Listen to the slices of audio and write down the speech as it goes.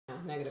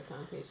negative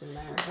connotation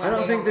there. I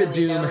don't think that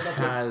Doom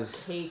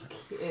has cake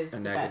is a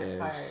the negative.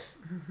 best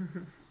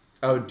part.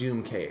 Oh,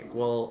 Doom Cake.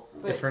 Well,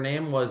 But, if her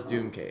name was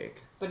Doom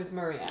Cake, but it's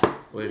Maria.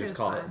 we'll just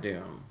call it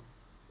Doom.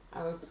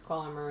 I would just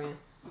call her Maria.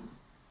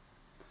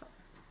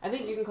 I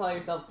think you can call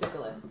yourself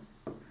Dickless.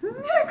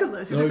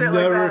 Nicholas. You I've say it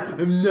never, like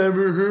that. I've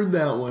never heard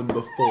that one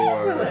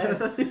before.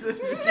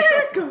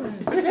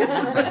 Nicholas.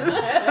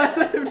 I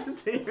said him to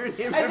say your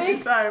name every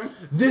time.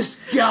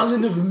 This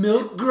gallon of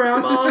milk,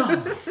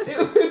 Grandma. It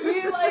would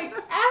be like,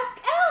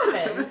 ask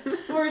Alvin.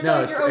 Or it's No,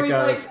 like you're always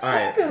goes. like, All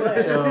right.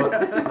 Nicholas.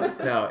 So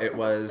no, it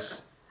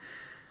was.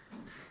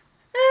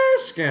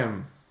 Ask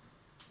him.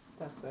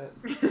 That's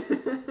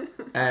it.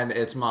 And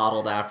it's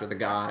modeled after the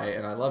guy,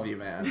 and I love you,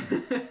 man.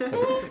 Give it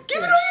all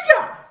you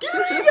got! Give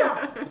it all you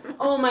got!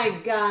 Oh my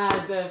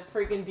god, the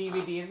freaking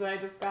DVDs that I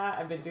just got.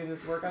 I've been doing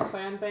this workout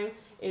plan thing.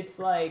 It's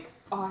like,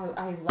 oh,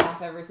 I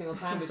laugh every single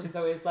time, but she's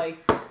always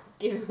like,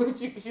 give it what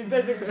you... She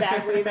says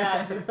exactly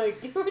that. She's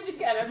like, give it what you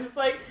got. I'm just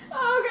like,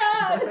 oh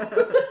god!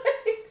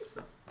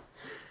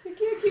 You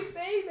can't keep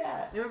saying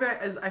that. You know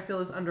what I feel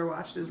is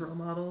underwatched is Role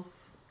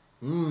Models.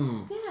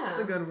 Mm. Yeah. It's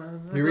a good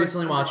one. We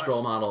recently watched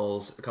Role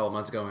Models a couple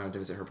months ago when I went to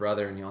visit her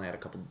brother, and he only had a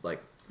couple,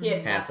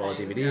 handful of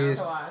DVDs.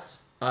 To watch.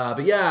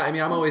 But yeah, I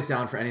mean, I'm always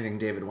down for anything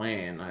David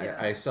Wayne. Yeah.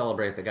 I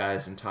celebrate the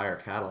guy's entire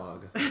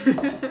catalog.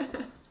 Yeah.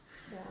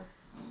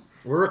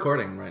 We're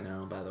recording right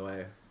now, by the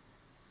way.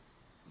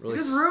 Really,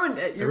 you just ruined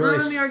it. You really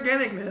ruined the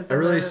organicness. I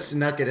really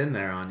snuck it in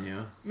there on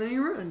you. No,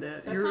 you ruined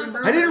it. That's You ruined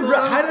I didn't.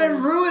 How did I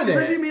ruin it?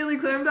 it? She immediately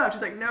clammed up.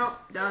 She's like, nope,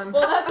 done.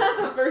 Well, that's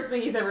not the first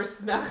thing he's ever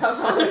snuck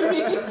up on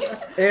me.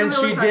 And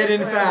she did,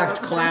 in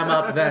fact, clam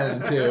up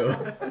then, too.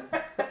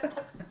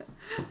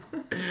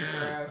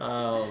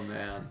 Oh,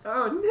 man.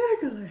 Oh,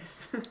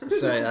 Nicholas.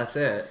 So, that's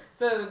it.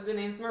 So, the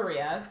name's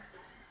Maria.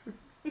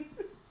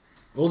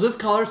 We'll just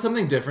call her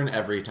something different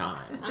every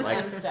time. I'm Like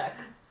M-Stack.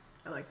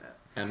 I like that.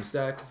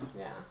 M-Stack?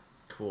 Yeah.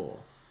 Cool.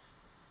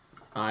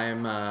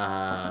 I'm,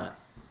 I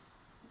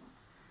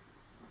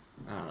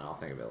don't know, I'll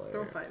think of it later.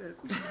 Don't fight it.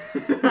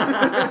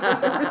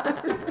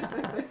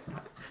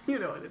 You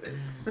know what it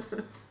is.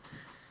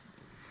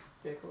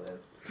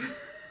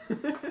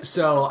 Dickless.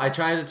 So, I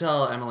tried to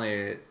tell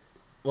Emily...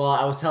 Well,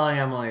 I was telling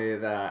Emily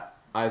that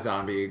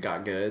iZombie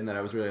got good and that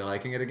I was really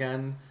liking it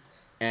again.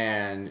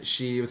 And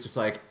she was just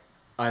like,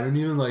 I don't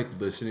even like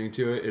listening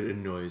to it. It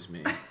annoys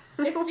me.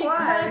 It's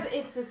because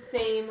it's the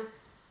same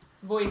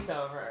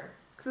voiceover.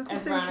 Because it's the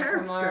as same Veronica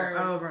character. Mars.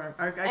 Oh,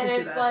 Veronica. I can And see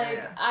it's that. like,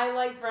 yeah. I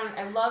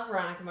love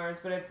Veronica Mars,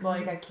 but it's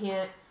like, I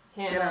can't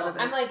handle Get out of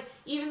it. I'm like,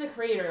 even the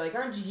creator, like,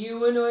 aren't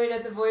you annoyed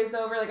at the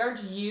voiceover? Like,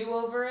 aren't you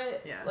over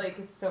it? Yeah. Like,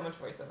 it's so much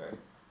voiceover.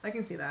 I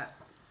can see that.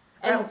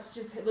 And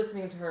just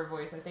listening to her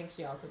voice, I think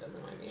she also does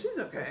annoy me. She's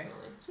okay.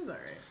 Personally. She's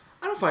alright.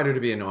 I don't find her to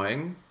be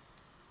annoying.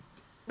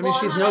 I mean, Well,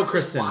 she's I'm no not actually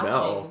Kristen watching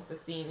Bell. The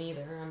scene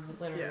either. I'm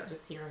literally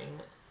just hearing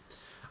it.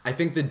 I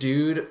think the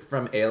dude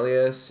from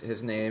Alias,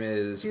 his name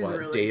is He's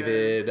really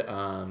David.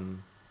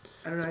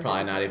 I don't know. It's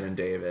probably not even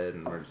David,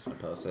 and we're just gonna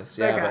post this.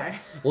 That Yeah, guy.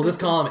 but we'll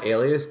just call him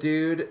Alias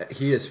Dude.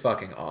 He is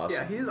fucking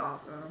awesome. Yeah, he's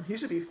awesome. He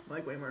should be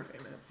like way more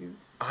famous.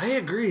 He's I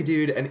agree,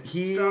 dude, and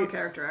he. strong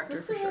character actor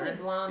Who's for the sure. really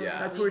blonde? Yeah.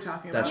 That's what we're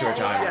talking about. That's what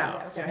we're talking Yeah,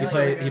 about. yeah, He okay.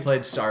 played. He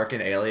played Sark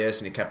in Alias,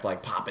 and he kept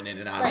like popping in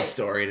and out of the Right.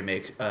 story to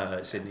make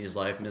Sydney's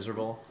life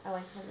miserable. I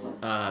like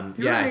him.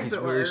 He Yeah, makes he's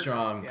it really work.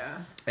 strong. Yeah.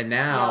 And He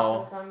now,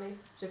 also on me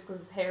just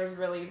because his hair's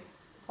really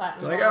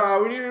platinum. like,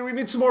 blonde. oh, we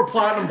need some more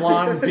platinum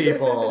blonde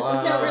people.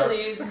 No,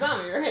 really, he's a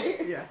zombie,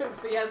 right? Yeah.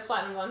 So he has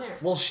platinum blonde hair.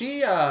 Well,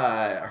 she,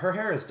 her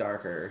hair is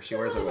darker. She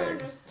wears a I don't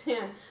wig.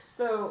 understand.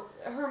 So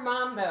her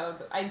mom, though,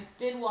 I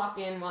did walk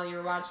in while you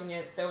were watching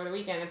it over the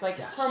weekend. It's like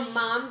her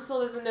mom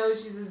still doesn't know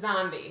she's a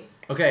zombie.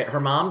 Okay, her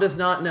mom does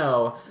not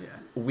know. Yeah.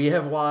 We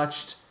have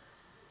watched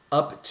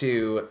up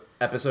to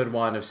episode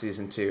 1 of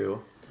season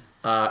 2.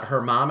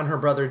 Her mom and her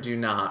brother do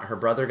not. Her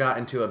brother got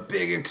into a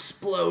big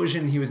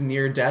explosion. He was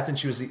near death, and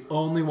she was the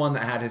only one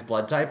that had his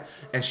blood type,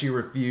 and she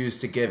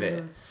refused to give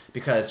it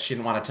because she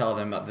didn't want to tell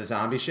them about the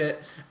zombie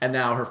shit. And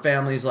now her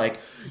family's like,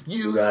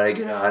 you gotta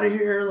get out of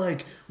here.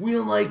 Like, we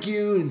don't like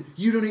you, and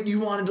you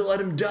wanted to let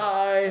him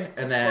die.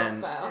 And then,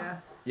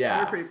 Style. yeah.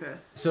 You're pretty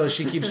pissed. So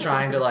she keeps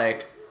trying to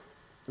like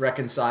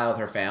reconcile with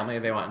her family.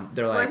 They're like,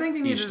 Well, I think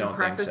you need each to don't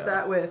preface think so.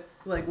 that with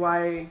like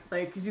why,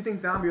 like, because you think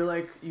zombie, you're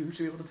like you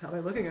should be able to tell by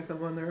looking at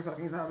someone they're a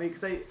fucking zombie.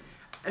 Because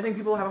I think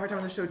people have a hard time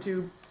on the show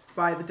too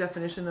by the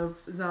definition of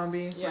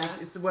zombie. Yeah.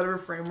 Like, it's whatever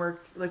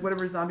framework, like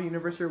whatever zombie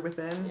universe you're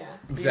within. Yeah.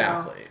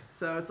 Exactly. You know?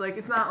 So it's like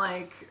it's not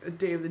like a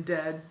Day of the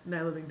Dead, Night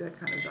of the Living Dead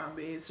kind of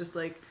zombie. It's just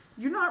like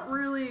you're not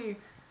really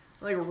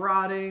like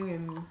rotting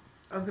and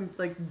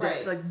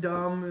Right. like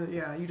dumb.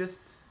 Yeah, you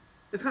just.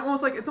 It's kind of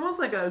almost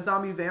like a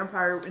zombie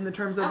vampire in the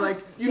terms of like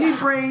you need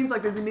brains,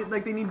 like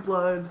they need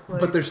blood. Like,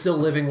 But they're still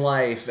living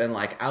life and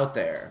like out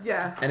there.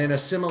 Yeah. And in a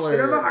similar. They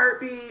don't have a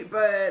heartbeat,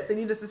 but they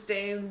need to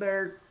sustain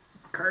their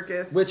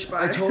carcass. Which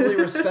I totally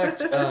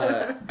respect.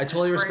 I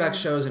totally respect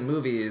Brain. shows and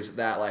movies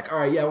that like, all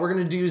right, yeah, we're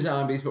gonna do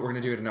zombies, but we're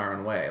gonna do it in our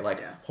own way.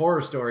 Like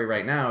Horror Story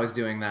right now is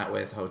doing that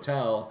with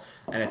Hotel,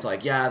 and it's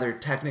like, yeah, they're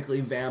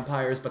technically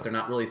vampires, but they're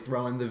not really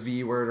throwing the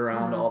V word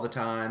around all the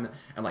time.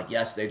 And like,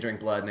 yes, they drink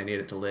blood and they need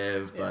it to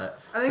live,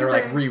 but they're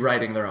like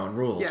rewriting their own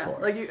rules for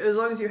it. Like as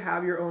long as you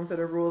have your own set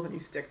of rules and you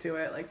stick to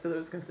it, like so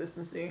there's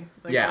consistency.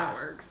 Like that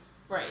works.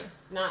 Right.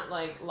 It's not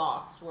like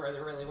Lost where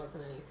there really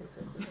wasn't any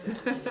consistency in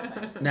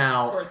anything.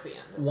 Now, towards the end.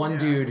 One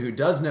dude who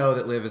does know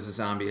that Liv is a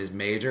zombie is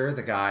Major,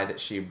 the guy that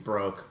she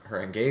broke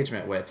her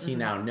engagement with. He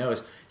now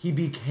knows. He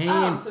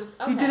became...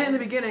 He did it in the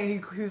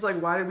beginning. He was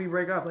like, why did we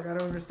break up? Like, I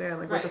don't understand.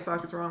 Like, what the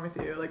fuck is wrong with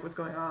you? Like, what's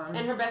going on?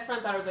 And her best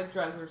friend thought it was like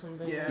drugs or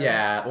something.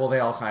 Yeah. Well,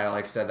 they all kind of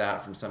like said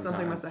that from some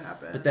Something time. must have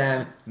happened. But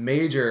then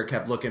Major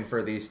kept looking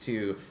for these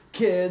two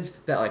kids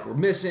that like were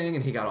missing,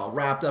 and he got all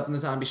wrapped up in the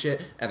zombie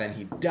shit, and then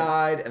he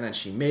died, and then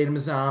she made him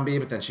a zombie,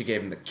 but then she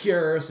gave him the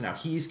cure, so now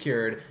he's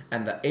cured,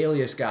 and the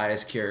alias guy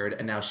is cured,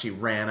 and now she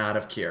ran out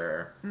of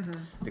cure.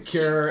 The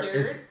cure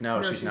is...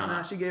 No, she's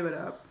not. She gave it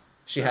up.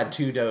 She had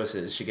 2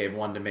 doses. She gave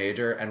one to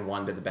Major and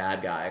one to the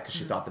bad guy, because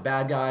she thought the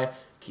bad guy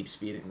keeps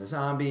feeding the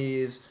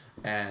zombies.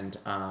 And,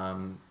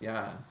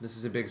 this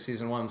is a big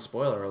season 1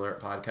 spoiler alert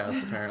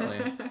podcast,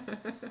 apparently.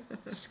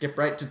 Skip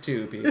right to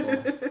 2,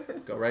 people.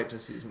 Go right to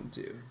season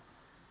 2.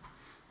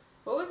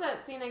 What was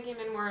that scene I came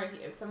in where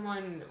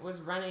someone was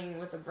running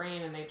with a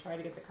brain and they tried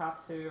to get the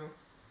cop to...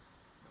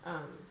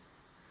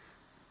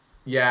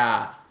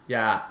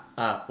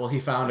 Well, he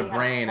found a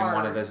brain in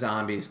one of the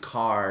zombies'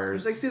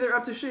 cars. He's like, see, they're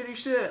up to shitty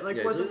shit.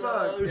 Like, what the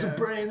fuck? There's a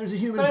brain. There's a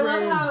human brain.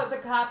 brain. But I love how the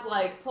cop,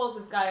 like, pulls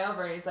this guy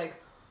over and he's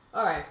like,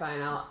 all right,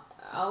 fine,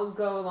 I'll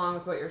go along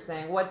with what you're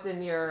saying. What's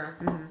in your...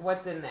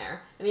 What's in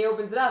there? And he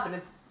opens it up and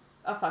it's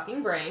a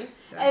fucking brain.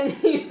 Yeah. And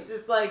he's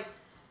just like...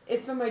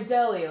 It's from my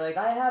deli. Like,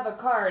 I have a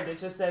card. It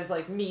just says,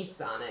 like,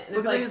 meats on it. And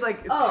it's like,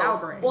 it's cow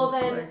brains. Well,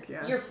 then, like,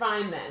 you're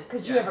fine then,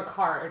 because you have a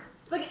card.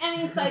 It's like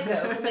any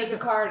psycho can make a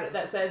card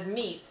that says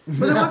meats.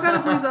 But then what kind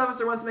of police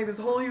officer wants to make this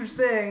whole huge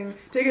thing,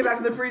 take it back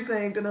to the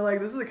precinct, and they're like,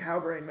 this is a cow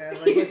brain, man.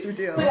 Like, what's your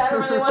deal? Like, I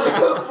don't really want to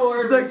go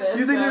forward with this.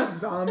 You think there's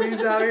zombies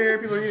out here?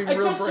 People are eating real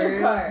brains? Your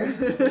card.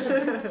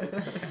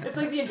 It's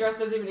like the address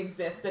doesn't even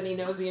exist, and he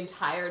knows the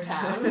entire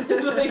town.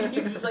 Like,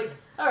 he's just like...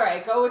 All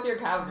right, go with your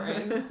cow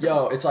brain.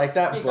 Yo, it's like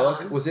that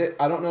book. Was it?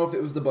 I don't know if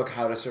it was the book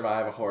How to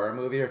Survive a Horror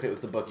Movie or if it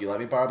was the book You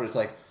Let Me Borrow, but it's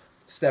like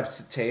steps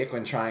to take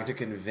when trying to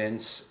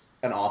convince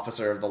an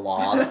officer of the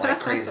law that like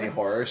crazy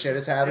horror shit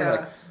is happening.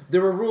 Like there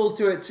were rules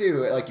to it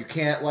too. Like you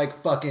can't like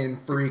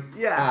fucking freak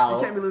out.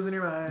 You can't be losing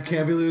your mind. You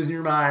can't be losing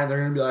your mind.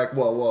 They're gonna be like,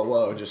 whoa, whoa,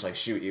 whoa, and just like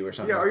shoot you or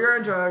something. Yeah, or you're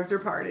on drugs, you're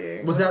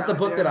partying. Was that the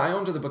book that I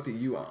owned or the book that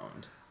you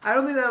owned? I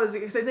don't think that was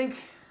because I think.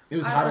 It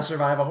was How to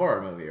Survive a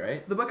Horror Movie,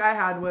 right? The book I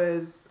had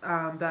was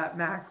that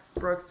Max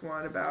Brooks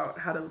one about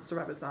how to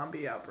survive a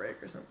zombie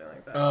outbreak or something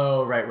like that.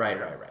 Oh, right.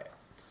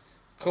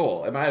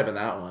 Cool. It might have been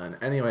that one.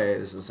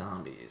 Anyways, the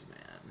zombies, man.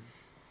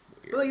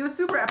 Weird. But like, it was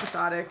super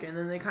episodic, and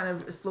then they kind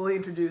of slowly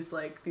introduced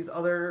like these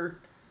other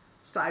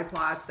side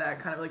plots that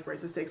kind of like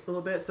raise the stakes a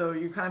little bit. So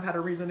you kind of had a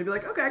reason to be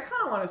like, okay, I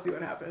kind of want to see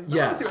what happens. I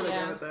want to see where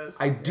they're going with this.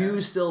 I do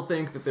still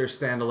think that their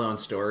standalone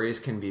stories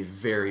can be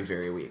very,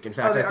 very weak. In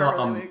fact, I thought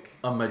really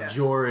a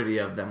majority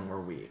of them were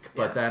weak.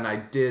 But then I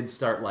did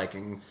start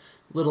liking,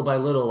 little by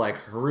little, like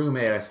her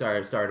roommate. I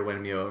started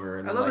winning me over,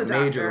 and then like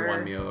Major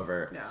won me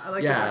over. Yeah, I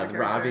like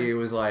Ravi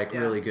was like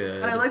really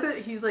good. And I like that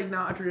he's like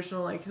not a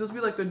traditional like he's supposed to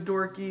be like the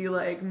dorky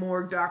like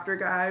morgue doctor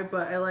guy,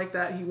 but I like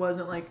that he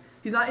wasn't like.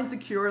 He's not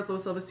insecure with low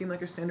self-esteem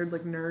like a standard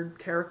like nerd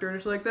character and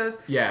shit like this.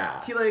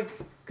 Yeah. He like,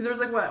 because there was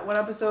like one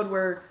episode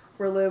where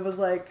Liv was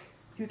like,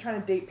 he was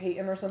trying to date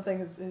Peyton or something,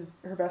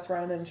 her best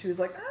friend, and she was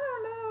like, I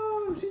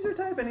don't know, she's her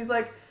type, and he's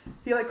like,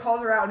 he like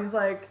calls her out and he's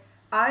like,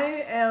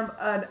 I am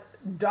a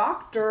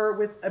doctor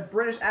with a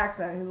British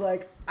accent. He's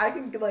like, I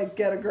can like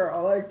get a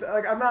girl, like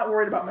I'm not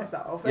worried about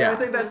myself. And I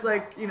think that's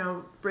like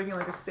breaking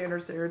like a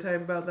standard stereotype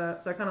about that.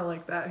 So I kind of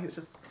like that he was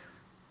just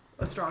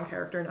a strong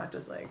character, not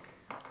just like.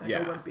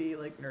 It wouldn't be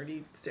like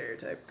nerdy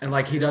stereotype. And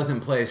like he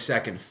doesn't play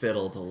second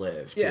fiddle to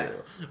Liv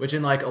too, which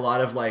in like a lot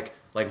of like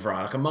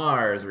Veronica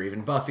Mars or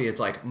even Buffy, it's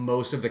like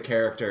most of the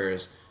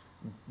characters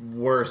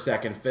were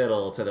second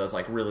fiddle to those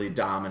like really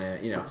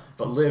dominant,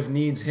 But Liv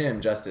needs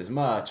him just as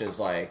much as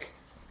like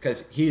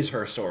because he's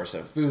her source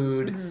of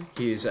food. Mm-hmm.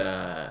 He's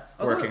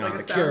working on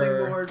the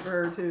cure. Board for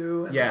her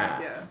too.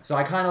 And So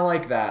I kind of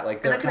like that.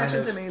 Like they're and a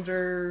connection to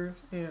Major.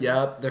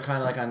 Yep, they're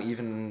kind of like on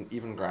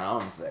even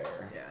grounds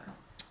there. Yeah.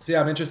 So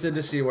yeah, I'm interested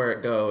to see where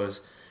it goes,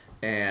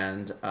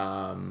 and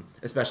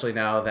especially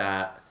now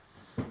that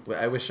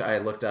I wish I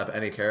had looked up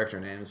any character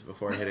names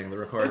before hitting the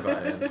record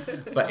button.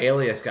 But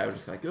Alias guy was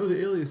just like, oh,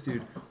 the Alias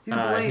dude. He's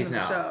Blaine in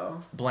the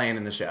show. Blaine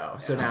in the show. Yeah.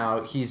 So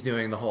now he's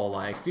doing the whole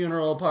like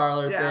funeral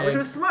parlor thing. Which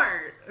was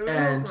smart. It was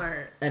real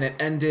smart. And it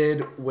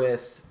ended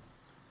with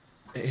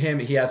him.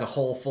 He has a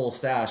whole full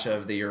stash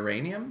of the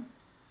uranium.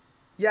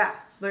 Yeah,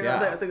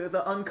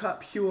 the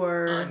uncut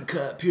pure.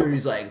 Uncut pure.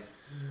 He's like,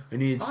 I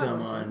need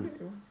someone.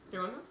 You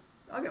want one?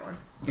 I'll get one.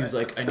 He was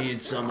like, I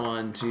need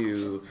someone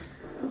to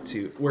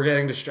We're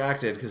getting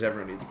distracted because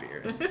everyone needs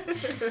beer.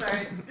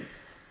 Sorry.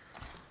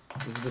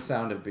 This is the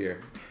sound of beer.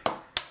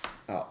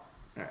 Oh, all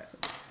right.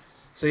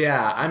 So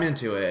yeah, I'm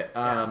into it.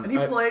 And he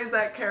plays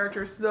that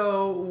character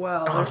so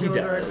well. Oh, he does.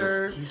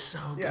 Director. He's so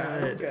good.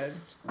 Yeah, he's good.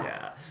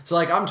 Yeah. So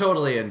like, I'm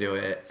totally into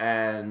it,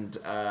 and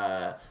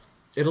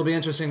it'll be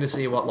interesting to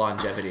see what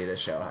longevity this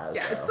show has.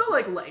 Yeah, so. it's still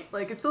like light.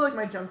 Like it's still like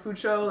my junk food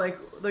show. Like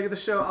the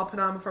show I'll put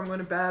on before I'm going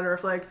to bed, or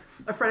if like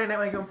a Friday night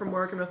when I go home from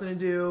work and nothing to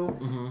do.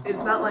 Mm-hmm.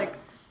 It's not like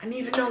I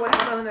need to know what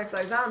happened on the next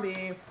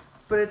iZombie,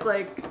 but it's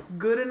like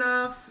good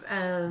enough,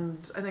 and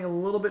I think a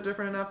little bit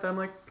different enough that I'm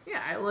like,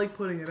 yeah, I like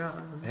putting it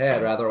on. Hey,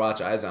 I'd rather watch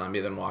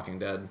iZombie than Walking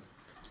Dead.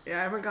 Yeah,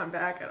 I haven't gone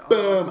back at all.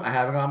 Boom! I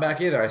haven't gone back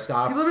either. I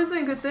stopped. People have been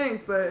saying good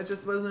things, but it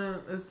just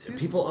wasn't. It's too.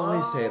 People slow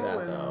always say that,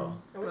 and- though.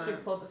 I wish we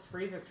pulled the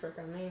freezer trick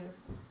on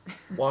these.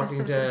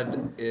 Walking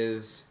Dead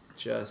is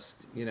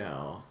just,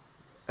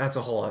 that's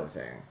a whole other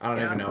thing. I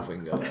don't even know if we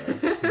can go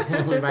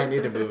there. We might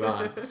need to move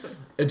on.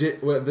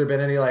 Have there been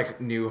any like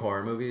new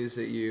horror movies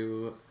that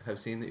you have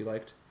seen that you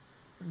liked?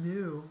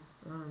 New.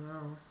 I don't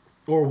know.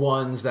 Or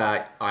ones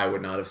that I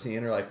would not have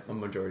seen, or like a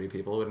majority of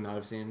people would not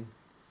have seen?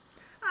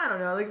 I don't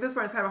know. Like this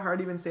part, it's kind of hard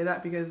to even say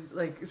that because,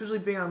 like, especially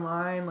being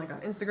online, like on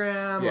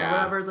Instagram or Yeah.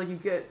 whatever, it's like you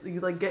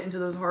get into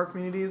those horror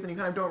communities and you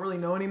kind of don't really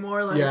know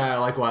anymore. Like, Yeah,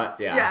 like what?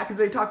 Yeah. Yeah, because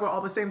they talk about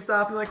all the same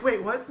stuff and you're like,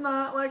 wait, what's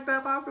not like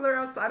that popular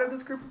outside of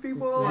this group of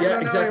people? I Yeah,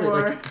 don't know exactly.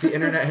 anymore. Like the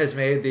internet has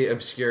made the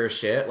obscure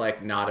shit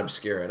like not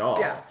obscure at all.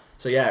 Yeah.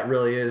 So yeah, it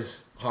really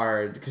is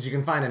hard because you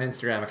can find an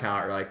Instagram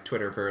account or like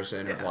Twitter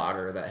person or Yeah.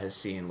 blogger that has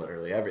seen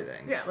literally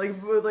everything. Yeah, like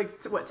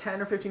what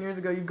 10 or 15 years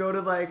ago, you go to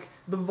like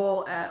the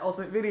vault at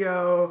Ultimate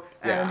Video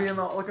and Yeah. looking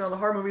at all the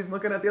horror movies and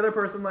looking at the other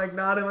person like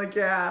nodding like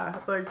yeah.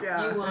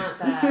 You want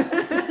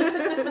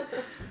that.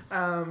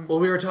 Well,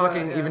 we were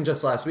talking But, yeah. even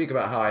just last week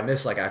about how I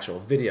miss like actual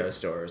video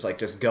stores, like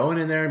just going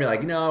in there and be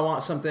like, I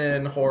want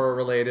something horror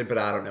related, but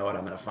I don't know what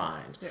I'm gonna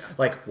find. Yeah.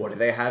 Like, what do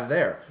they have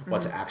there?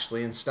 What's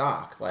actually in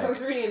stock? I Like,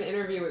 was reading an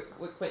interview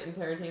with Quentin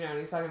Tarantino, and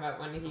he's talking about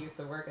when he used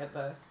to work at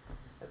a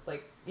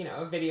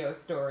video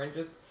store, and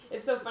just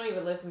it's so funny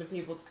to listen to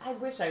people. I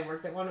wish I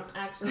worked at one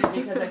actually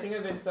because I think it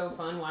would have been so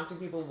fun watching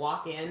people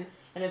walk in.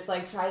 And it's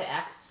like, try to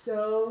act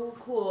so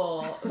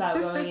cool about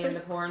going in the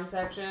porn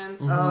section.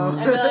 Oh.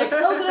 And be like,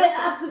 oh, did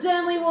I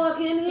accidentally walk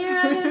in here?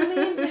 I didn't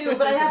mean to.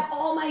 But I have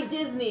all my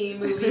Disney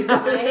movies in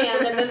my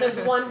hand, and then there's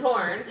one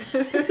porn.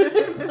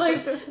 It's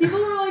like, people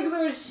were like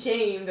so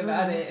ashamed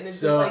about it. And it's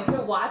So- just like,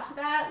 to watch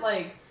that,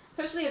 like,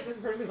 especially if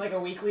this person's like a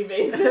weekly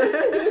basis.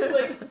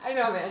 It's like, I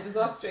know, man, just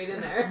walk straight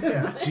in there.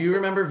 Yeah. do you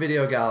remember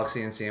Video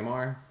Galaxy in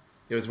Seymour?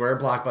 It was where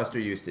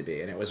Blockbuster used to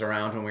be, and it was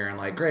around when we were in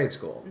like grade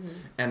school. Mm-hmm.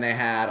 And they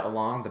had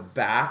along the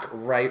back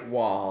right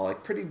wall,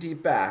 like pretty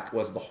deep back,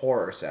 was the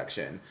horror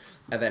section.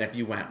 And then if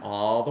you went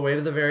all the way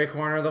to the very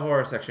corner of the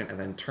horror section and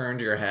then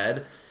turned your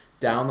head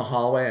down the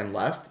hallway and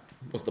left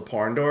was the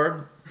porn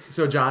door.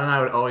 So John and I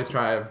would always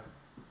try.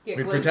 Get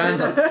We'd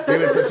glimpses.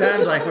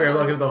 pretend like we were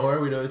looking at the horror.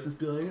 We'd always just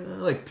be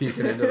like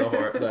peeking into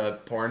the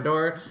porn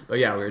door. But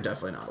yeah, we were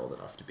definitely not old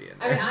enough to be in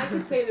I there. mean, I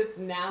could say this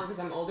now because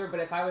I'm older, but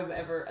if I was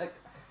ever, like,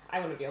 I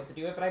wouldn't be able to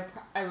do it, but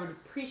I would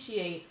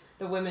appreciate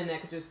the women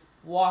that could just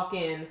walk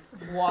in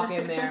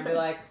there and be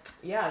like,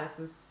 yeah, this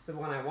is the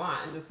one I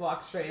want, and just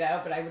walk straight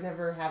out, but I would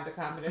never have the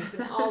confidence.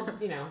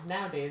 And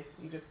nowadays,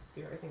 you just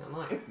do everything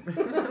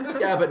online.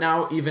 Yeah,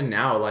 but even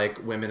now,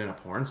 like, women in a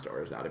porn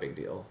store is not a big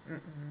deal.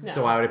 No.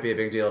 So why would it be a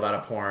big deal about a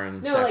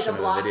porn No, like a section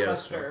of a video Blockbuster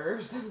store?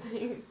 or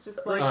something. It's just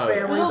Like like,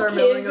 families little are kids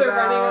milling are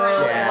running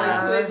around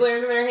Yeah. with like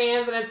Twizzlers in their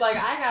hands, and it's like,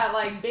 I got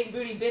like big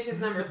booty bitches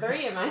number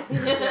 3 in my hand.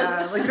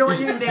 Yeah, like you don't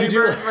want any neighbors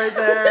do- right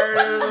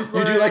there. It's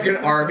You do like an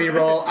army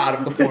roll out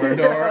of the porn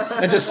door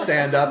and just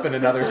stand up in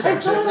another I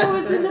section. thought I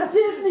was in the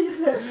Disney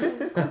section.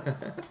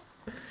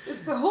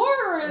 It's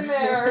horror in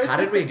there. How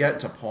did we get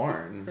to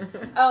porn?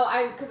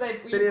 Because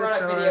you Video brought up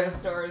store. video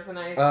stores, and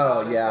I.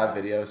 Oh, thought yeah, of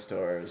that. video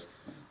stores.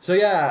 So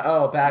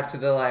yeah, back to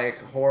the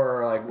like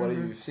horror, like what have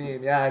you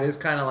seen? Yeah, it is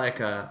kind of like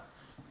I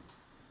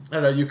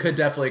don't know, you could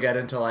definitely get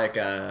into like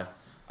a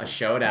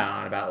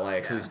showdown about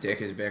like whose dick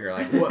is bigger.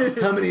 Like,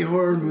 how many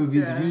horror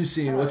movies have you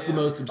seen? What's the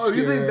most obscure? Oh,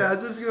 you think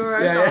that's obscure?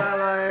 I Yeah, saw yeah.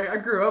 that. Like, I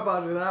grew up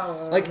on that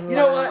one. Like, you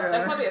know what?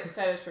 That's probably a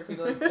fetish for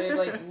people. Like, they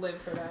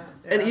live for that.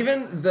 And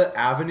even the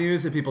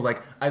avenues that people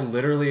like, I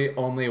literally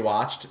only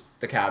watched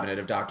The Cabinet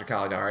of Dr.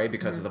 Caligari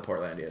because of the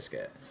Portlandia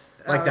skit.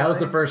 Like, that was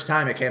the really? first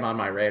time it came on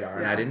my radar,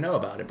 and I Yeah. didn't know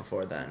about it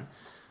before then.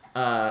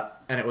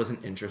 And it was an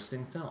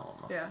interesting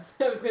film. Yeah.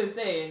 I was gonna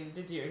say,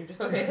 did you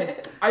enjoy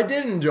it? I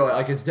did enjoy it.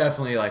 Like, it's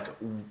definitely, like,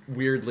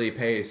 weirdly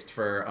paced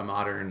for a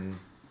modern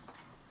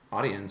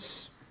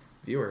audience,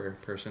 viewer,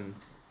 person.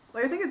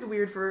 Like I think it's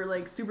weird for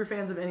like super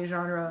fans of any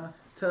genre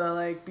to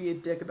like be a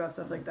dick about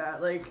stuff like that.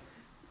 Like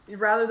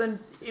rather than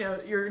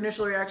your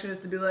initial reaction is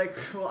to be like,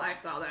 well, I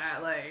saw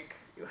that like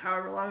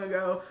however long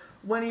ago.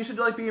 When you should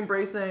like be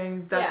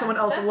embracing that Yeah, someone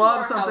else that's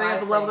loves more how something I at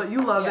the level think. that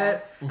you love Yeah.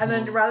 it, and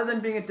then rather than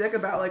being a dick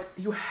about like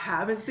you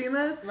haven't seen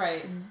this,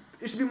 Right.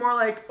 it should be more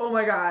like, oh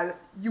my god,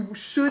 you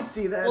should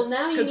see this. Well,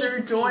 now you need you're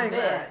to enjoying see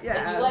this. That.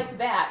 Yeah. If you liked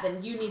that,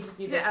 then you need to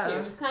see this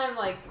too. Just kind of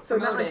like so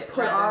not like it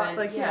put off, than,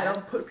 like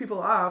don't put people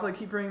off. Like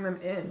keep bringing them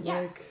in.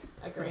 Yes,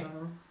 like, agree.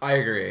 So. I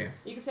agree.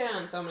 You can say that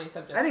on so many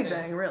subjects.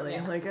 Anything too. really,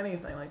 Yeah. like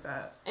anything like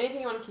that.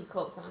 Anything you want to keep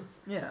cults on.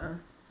 Yeah.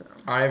 So.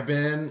 I've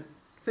been.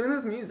 Same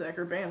with music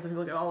or bands. When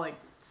people get all like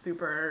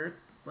super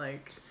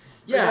like.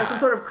 Yeah. Like, some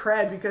sort of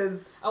cred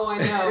because. Oh, I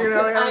know. You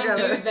know, like, I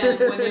knew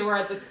them when they were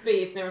at the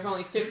space and there was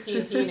only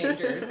 15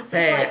 teenagers.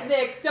 Hey, like,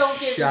 Nick, don't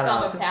give shut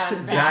yourself up. a pat on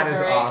the back. That is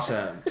right?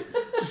 awesome.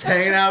 Just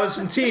hanging out with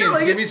some teens. No,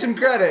 like, Give me some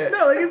credit.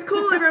 No, like it's cool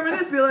to like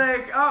reminisce, be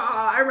like,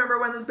 oh, I remember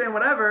when this band,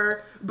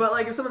 whatever. But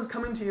like if someone's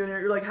coming to you and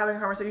you're like having a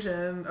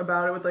conversation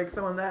about it with like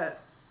someone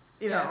that,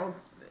 you know,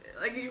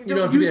 like you don't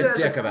have to be use a it as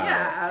dick about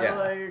it. Yeah.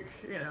 Like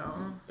you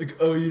know. Like,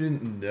 oh, you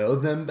didn't know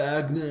them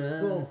back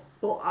then.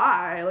 Well,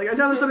 I like I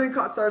know that something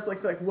starts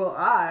like will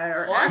I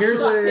or Well,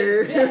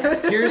 actually.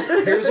 Here's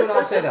what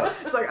I'll say though.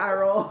 It's like eye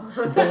roll.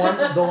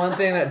 The one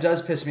thing that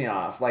does piss me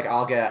off, like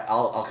I'll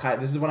kind of,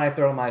 this is when I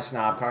throw my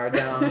snob card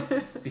down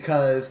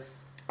because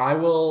I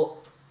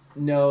will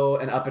know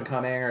an up and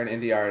coming or an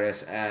indie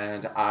artist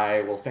and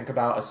I will think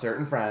about a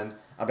certain friend.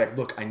 I'll be like,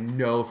 look, I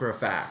know for a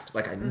fact,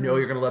 like I know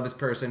you're gonna love this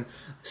person.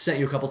 Sent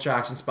you a couple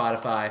tracks on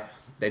Spotify.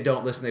 They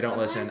don't listen. They don't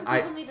listen.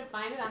 People need to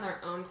find it on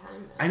their own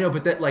time. Though. I know,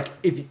 but that like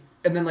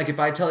if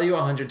I tell you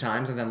 100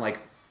 times and then like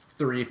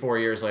 3-4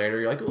 years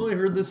later you're like, oh, I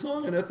heard this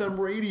song on FM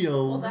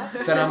radio,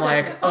 then I'm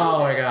like,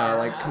 oh my god,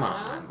 like come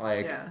on,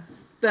 like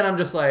then I'm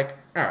just like,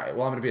 all right,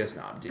 well I'm gonna be a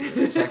snob, dude.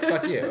 It's like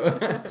fuck you.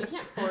 You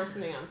can't force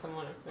something on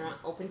someone if they're not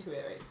open to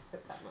it right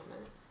at that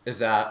moment. Is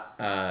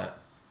that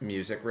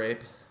music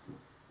rape?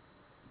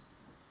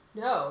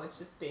 No, it's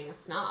just being a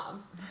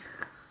snob.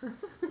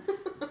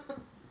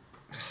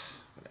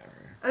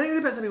 I think it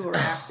depends on how people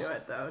react to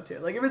it, though, too.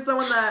 Like, if it's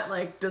someone that,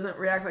 like, doesn't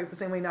react, like, the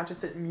same way, not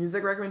just at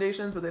music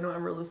recommendations, but they don't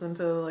ever listen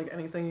to, like,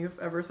 anything you've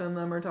ever sent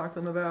them or talked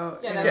to them about.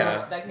 Yeah,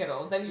 that can get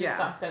old. Then you just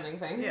stop sending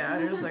things. Yeah,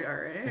 and you're just like, all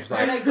right. Like,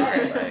 but I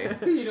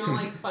get it. You don't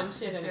like fun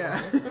shit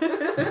anymore.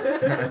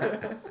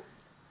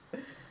 Yeah.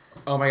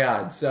 Oh my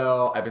god,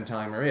 so I've been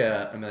telling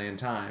Maria a million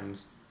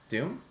times.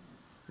 Doom?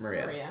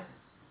 Maria.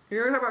 You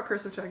ever talk about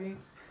Curse of Chucky?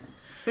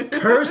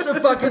 Curse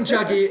of fucking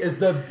Chucky is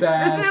the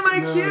best. It's in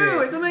my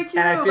queue. It's in my queue.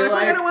 And I feel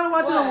like I don't want to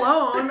watch it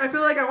alone. I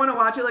feel like I want to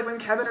watch it like when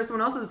Kevin or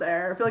someone else is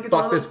there. I feel like it's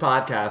fuck this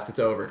podcast. It's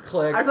over.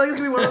 Click. I feel like it's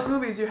gonna be one of those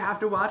movies you have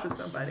to watch with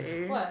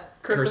somebody. What?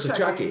 Curse of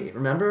Chucky.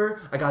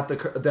 Remember, I got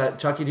that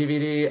Chucky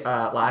DVD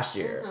last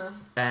year,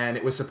 and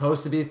it was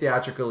supposed to be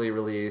theatrically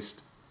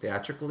released.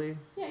 Theatrically?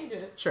 Yeah, you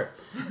did it. Sure.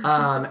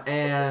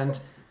 And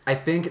I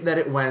think that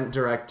it went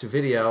direct to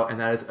video, and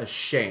that is a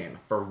shame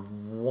for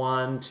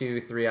 1,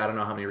 2, 3, I don't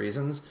know how many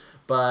reasons.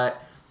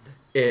 But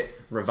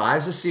it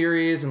revives a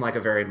series in like a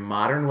very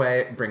modern way.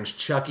 It brings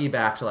Chucky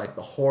back to like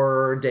the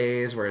horror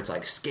days where it's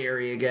like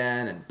scary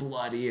again and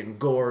bloody and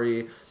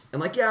gory.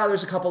 And like, yeah,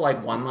 there's a couple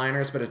like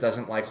one-liners, but it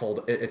doesn't like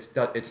hold.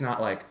 It's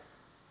not like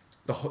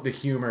the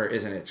humor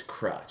isn't its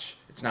crutch.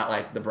 It's not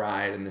like The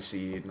Bride and the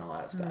Seed and all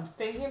that stuff.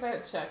 Thinking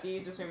about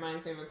Chucky just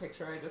reminds me of a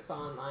picture I just saw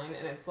online,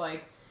 and it's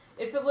like.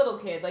 It's a little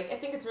kid. Like, I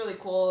think it's really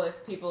cool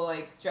if people,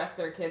 like, dress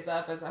their kids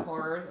up as a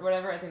horror or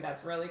whatever. I think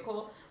that's really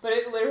cool. But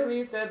it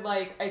literally said,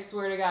 like, I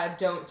swear to God,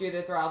 don't do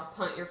this or I'll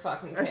punt your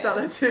fucking kid. I saw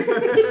that too.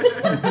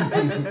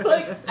 It's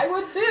like, I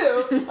would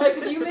too. Like,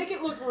 if you make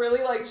it look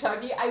really like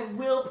Chucky, I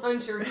will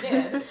punch your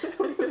kid.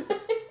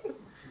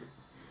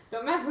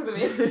 Don't mess with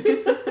me.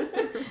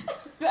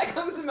 If that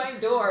comes to my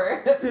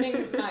door, that thing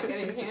is not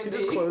getting candy.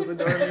 Just close the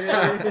door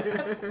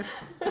immediately.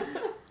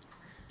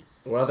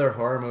 What other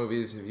horror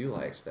movies have you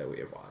liked that we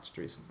have watched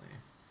recently?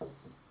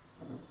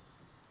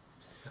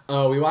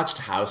 Oh, we watched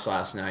House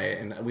last night,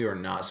 and we were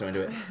not so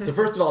into it. So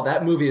first of all,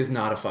 that movie is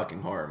not a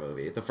fucking horror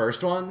movie. The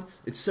first one,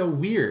 it's so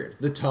weird.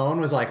 The tone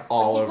was like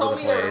all over the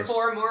place. You told me there were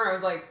 4 more. I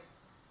was like,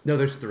 no,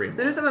 there's 3 more.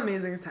 They just have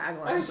amazing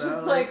taglines. I was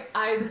just like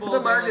eyes bulging. The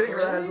marketing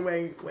for that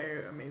really? is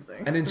way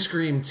amazing. And in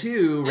Scream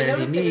 2,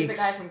 Randy Meeks. It was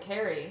the guy from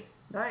Carrie.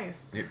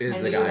 Nice. It is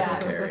the guy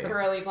from Carrie. With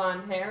curly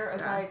blonde hair. I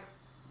was like,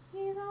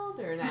 he's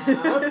older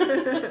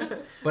now.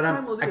 But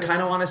I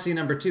kind of want to see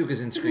number 2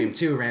 because in Scream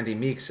 2, Randy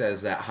Meeks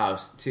says that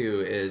House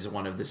 2 is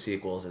one of the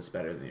sequels that's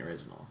better than the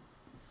original.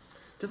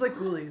 Just like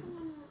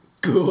Ghoulies.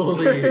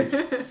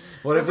 Ghoulies.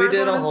 What if we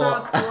did a whole?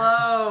 So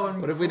slow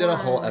what if we did a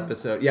whole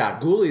episode? Yeah,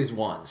 Ghoulies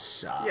 1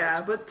 sucked.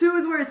 Yeah, but 2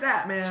 is where it's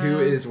at, man. 2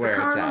 is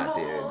where it's at,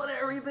 dude. And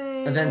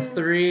everything. And then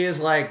 3 is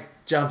like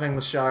jumping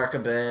the shark a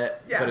bit,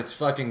 but it's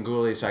fucking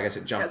Ghoulies, so I guess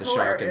it jumped the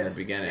shark in the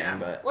beginning. Yeah.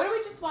 But what did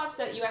we just watch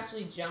that you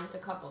actually jumped a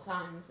couple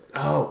times?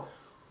 Oh,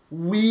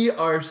 we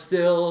are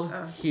still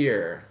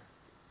here.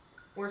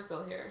 We're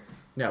still here.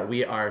 No,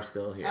 we are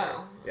still here.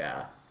 Oh.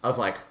 Yeah. I was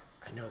like,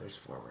 I know there's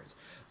 4 words.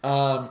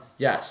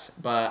 Yes,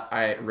 but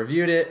I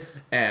reviewed it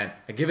and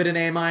I give it an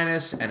A-, and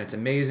it's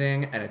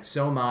amazing and it's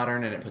so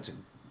modern and it puts a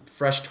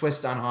fresh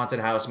twist on haunted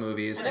house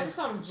movies. I never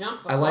saw him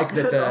jump before. I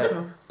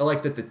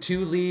like that the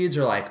 2 leads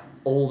are like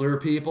older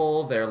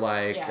people. They're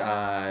like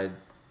 50s,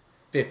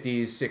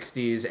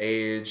 60s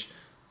age,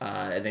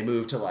 and they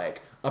move to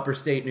like upper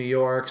state New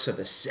York, so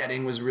the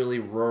setting was really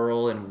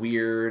rural and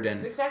weird, and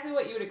it's exactly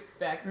what you would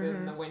expect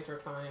in the winter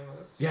time.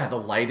 Yeah, the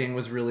lighting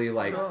was really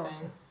like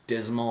Nothing.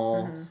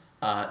 dismal.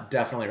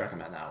 Definitely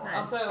recommend that one.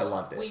 Also, I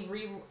loved it. we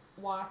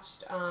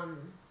rewatched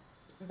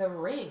The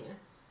Ring,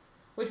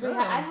 which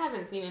I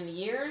haven't seen in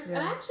years, and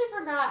I actually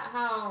forgot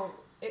how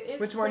it is.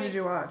 Which one did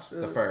you watch?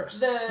 The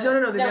first.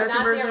 No, the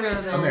American version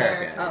or the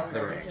American. American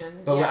The Ring.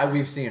 version. But yeah.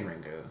 we've seen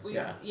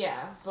Ringu.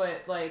 Yeah,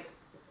 but like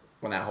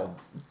when that whole,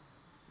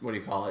 what do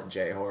you call it,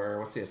 J-horror?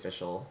 What's the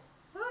official?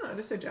 I don't know,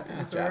 just say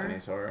Japanese horror.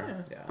 Japanese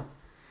horror. Yeah.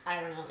 I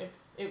don't know.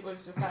 It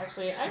was just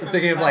actually. I'm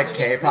thinking of like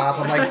K-pop.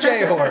 I'm like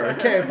J-horror,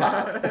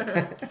 K-pop.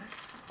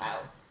 Wow.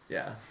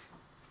 Yeah.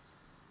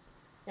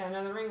 Yeah,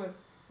 no, The Ring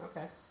was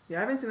okay. Yeah,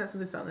 I haven't seen that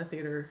since it's out in the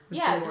theater.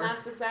 Yeah,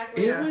 that's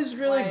exactly. It was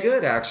really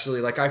good, actually.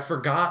 Like, I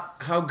forgot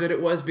how good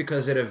it was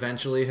because it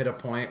eventually hit a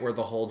point where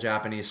the whole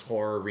Japanese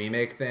horror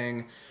remake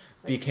thing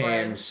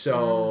became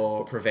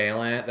so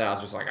prevalent that I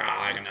was just like,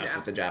 I'm enough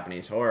with the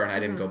Japanese horror, and I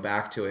didn't go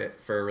back to it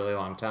for a really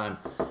long time.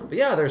 But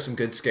yeah, there's some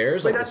good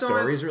scares. Like, the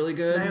story's really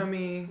good.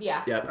 Naomi.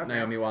 Yeah. Yep, okay.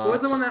 Naomi Watts.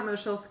 What was the one that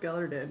Michelle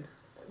Gellar did?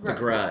 The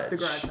Grudge. The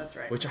Grudge, that's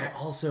right. Which I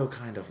also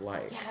kind of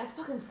like. Yeah, that's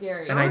fucking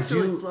scary. And it was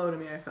really slow to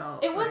me, I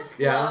felt. It was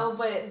slow,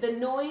 but the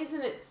noise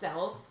in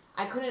itself,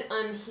 I couldn't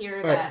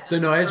unhear that. The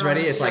noise,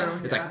 ready? It's like,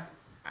 yeah,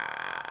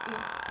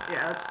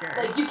 that's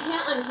scary. Like, you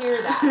can't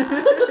unhear that.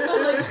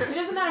 Like, it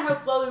doesn't matter how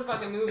slow this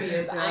fucking movie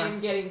is, I am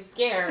getting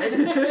scared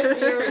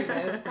hearing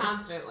this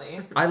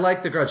constantly. I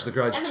like The Grudge. The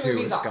Grudge and 2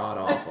 is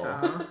god-awful.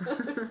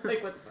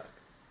 Like, what the fuck?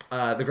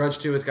 The Grudge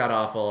 2 is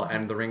god-awful,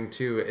 and The Ring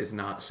 2 is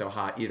not so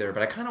hot either,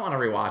 but I kind of want to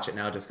rewatch it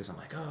now just because I'm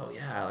like,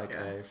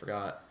 I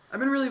forgot. I've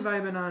been really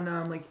vibing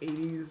on, like,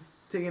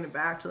 80s, taking it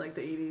back to, like,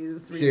 the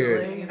 80s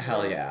recently. Dude,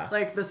 hell yeah.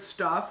 Like, The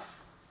Stuff.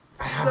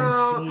 I haven't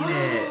seen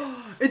it.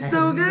 It's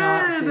so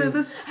good.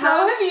 The Stuff.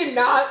 How have you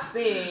not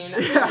seen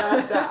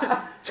The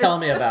Stuff? Tell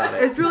me about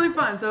it. It's really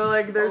fun. So,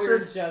 like, there's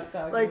this, just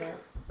like,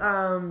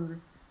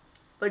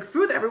 like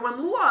food that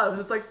everyone loves.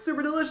 It's like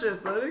super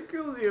delicious, but it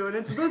kills you, and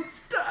it's The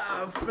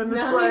Stuff. And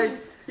it's like,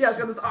 it's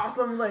got this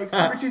awesome like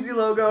super cheesy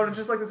logo, and it's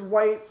just like this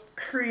white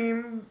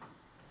cream,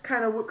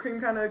 kind of whipped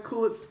cream, kind of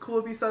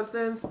cool-y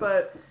substance.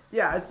 But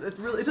yeah, it's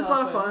really just a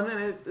lot of fun,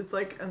 and it's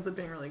like ends up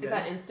being really good. Is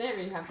that instant,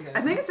 or you have to go? I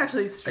think it's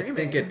actually streaming. I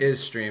think it is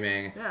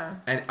streaming. Yeah.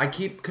 And I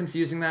keep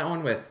confusing that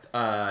one with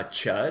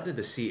Chud,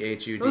 the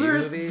CHUD Those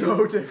movie. are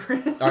so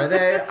different. Are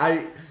they?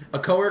 A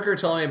coworker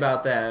told me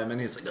about them,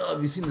 and he's like, "Oh,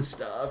 have you seen The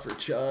Stuff or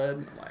Chud?"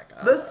 I'm like,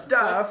 The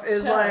Stuff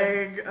is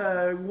Chud? like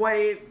a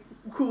white,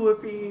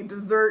 cool-y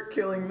dessert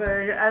killing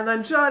thing, and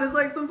then Chud is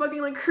like some fucking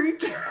like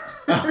creature.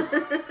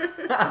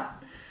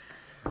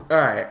 All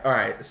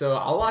right. So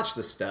I'll watch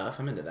The Stuff.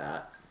 I'm into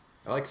that.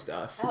 I like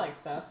stuff. I like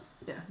stuff.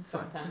 Yeah, it's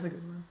fun. Sometimes. It's a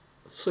good one.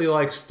 So you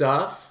like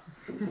stuff?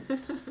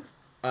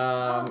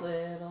 A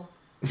little.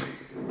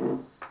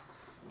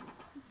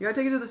 You gotta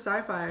take it to the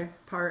sci-fi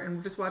part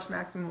and just watch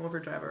Maximum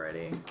Overdrive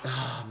already.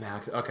 Oh,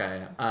 Max.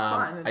 Okay. It's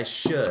fun. I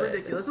should. It's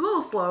ridiculous. It's a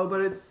little slow,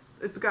 but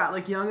it's got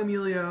like young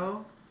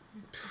Emilio.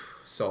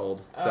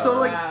 Sold. So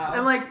like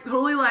and like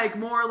totally like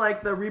more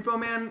like the Repo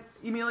Man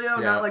Emilio,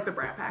 Yeah. not like the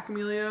Brat Pack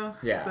Emilio.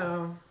 Yeah.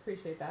 So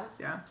Appreciate that.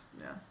 yeah.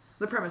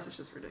 The premise is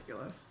just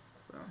ridiculous.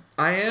 So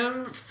I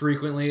am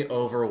frequently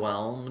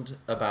overwhelmed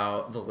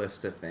about the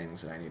list of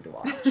things that I need to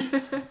watch.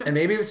 And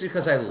maybe it's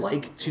because I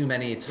like too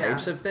many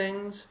types of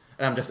things,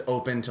 and I'm just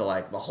open to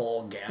like the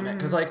whole gamut.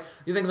 Because like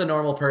you think of the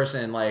normal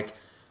person, like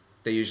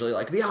they usually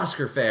like the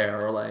Oscar fair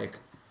or like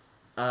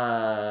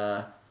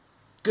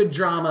good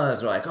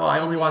dramas, or like, oh, I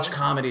only watch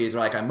comedies, or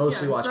like I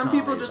mostly watch some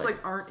comedies. people just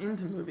like aren't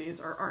into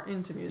movies or aren't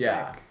into music.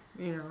 Yeah.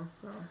 You know,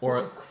 so Or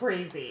Which is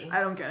crazy. I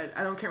don't get it.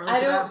 I can't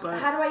relate to that, but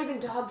How do I even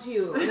talk to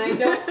you? And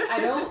I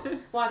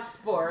don't watch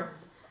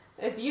sports.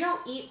 If you don't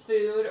eat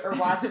food or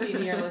watch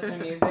TV or listen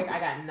to music, I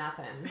got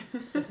nothing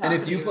to talk and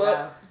if to you you put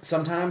about.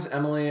 sometimes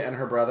Emily and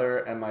her brother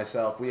and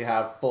myself, we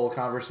have full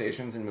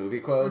conversations in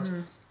movie quotes,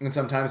 and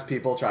sometimes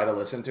people try to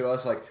listen to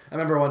us. Like I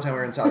remember one time we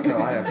were in South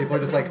Carolina, people are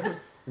just like,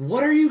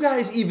 "What are you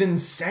guys even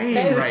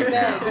saying right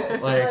now?"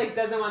 She like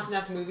doesn't watch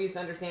enough movies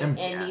to understand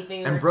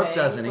anything. And we're Brooke saying,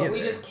 doesn't but either.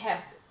 We just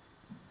kept.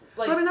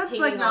 Like, I mean, that's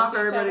like pinging not off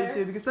for each everybody other.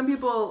 too, because some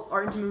people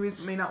are into movies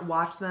but may not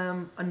watch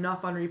them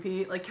enough on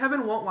repeat. Like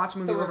Kevin won't watch a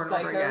movie So we're over and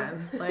over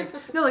psychos. again.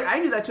 Like no, like I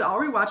do that too. I'll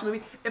rewatch a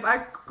movie if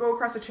I go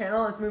across a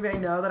channel and it's a movie I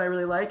know that I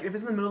really like. If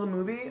it's in the middle of the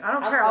movie, I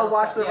don't care. I'll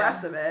watch the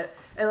rest of it.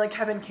 And like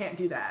Kevin can't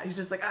do that. He's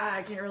just like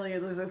I can't really.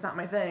 It's not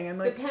my thing. And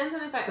like depends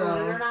on if I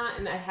own it or not,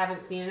 and I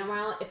haven't seen it in a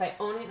while. If I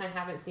own it and I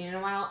haven't seen it in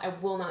a while, I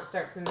will not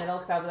start from the middle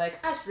because I'll be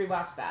like, I should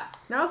rewatch that.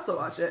 now I'll still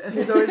watch it. And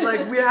he's always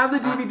like, we have the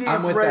DVD. I'm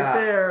It's with right that.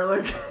 there.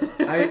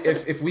 Like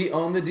if we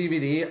own the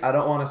DVD, I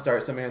don't want to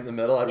start something in the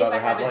middle. I'd If rather I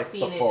have haven't like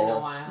seen the it in a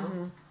full.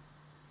 while.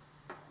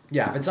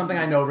 Yeah, if it's something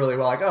I know really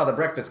well, like, oh, The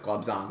Breakfast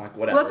Club's on, like,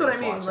 whatever. well, that's what I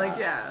just mean. watch Like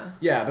that. yeah.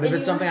 Yeah, but if And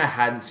it's something I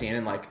hadn't seen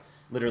in, like,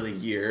 literally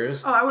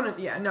years. Oh, I wouldn't.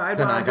 Yeah, no, I'd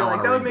Then want I to be don't like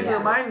wanna that would make me revisit.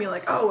 remind me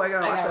like, oh, I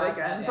gotta watch that watch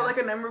again. that, yeah. But like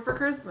A Nightmare Before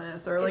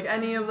Christmas or like It's-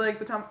 any of like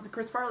the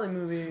Chris Farley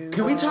movies.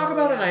 Can we talk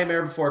about yeah. A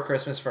Nightmare Before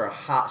Christmas for a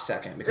hot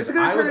second? Because It's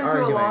gonna I was turn into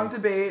arguing. a long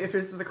debate if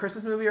this is a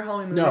Christmas movie or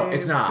Halloween movie. No,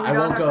 it's not. Do we I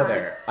won't have go time?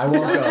 there. I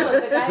won't go No,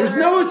 there. the guy There's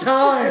already- no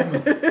time.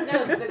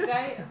 No, the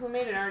guy who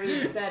made it already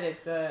said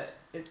it's a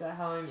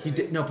Halloween movie. He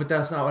did no, but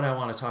that's not what I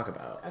want to talk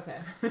about.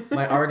 Okay.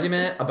 My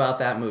argument about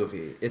that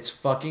movie, it's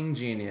fucking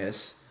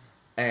genius,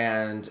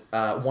 and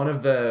one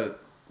of the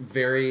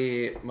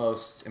very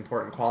most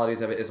important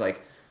qualities of it is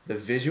like the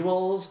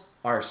visuals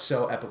are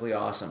so epically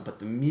awesome, but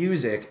the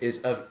music is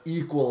of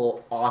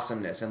equal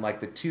awesomeness, and like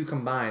the two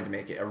combined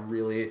make it a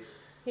really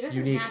He doesn't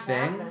unique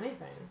half-ass thing.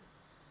 anything.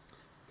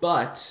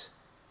 But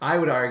I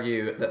would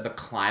argue that the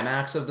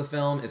climax of the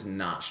film is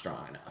not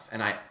strong enough,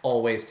 and I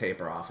always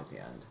taper off at the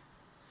end.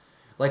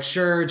 Like,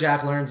 sure,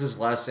 Jack learns his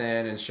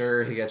lesson, and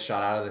sure, he gets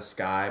shot out of the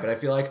sky, but I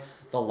feel like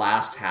the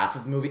last half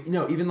of the movie,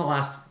 no, even the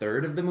last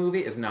third of the movie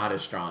is not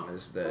as strong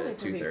as the Only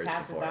 'cause he 2/3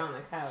 passes before. out on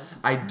the couch.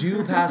 I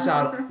do pass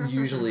out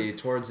usually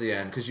towards the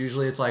end, because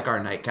usually it's like our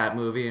nightcap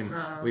movie, and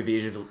we've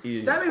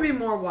usually... That may be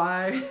more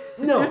why.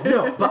 No,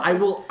 but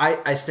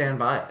I stand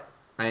by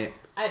it.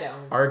 I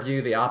don't.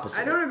 Argue the opposite.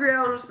 I don't agree.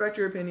 I'll respect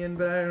your opinion,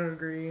 but I don't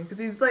agree because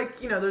he's like,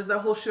 there's that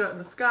whole shit up in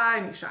the sky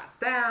and he's shot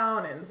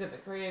down and. He's at the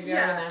graveyard,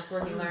 Yeah. and that's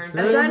where he learns.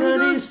 And then he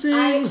goes-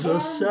 sings I am a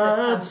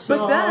sad the- song.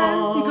 But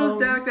then he goes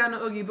back down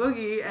to Oogie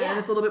Boogie and Yeah.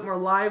 it's a little bit more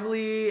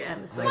lively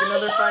and it's like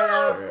another fight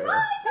out.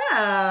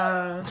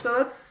 Yeah, so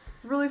that's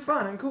really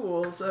fun and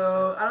cool.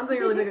 So I don't think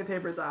really it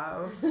tapers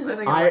off. I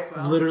think it I works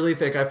well. literally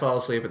think I fall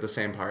asleep at the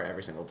same part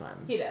every single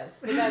time. He does.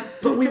 But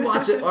that's But we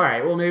watch it. All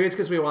right. Well, maybe it's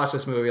because we watch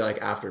this movie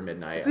like after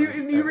midnight. So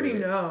you already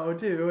know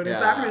too, and it's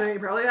Yeah. after midnight. You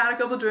probably had a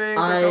couple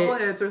drinks, I- a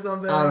couple hits or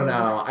something. I don't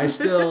know. I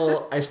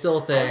still I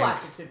think.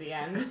 watch it to the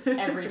end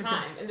every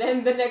time. And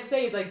then the next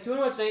day he's like, do you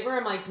want to watch Nightmare?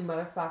 I'm like,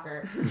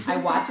 motherfucker. I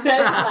watched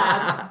that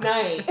last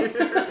night.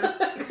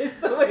 I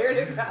swear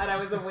to God, I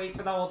was awake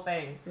for the whole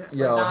thing.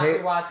 Yo, not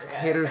rewatching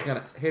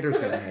it. haters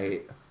gonna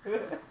hate.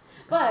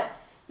 But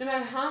no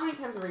matter how many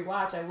times I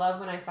rewatch, I love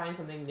when I find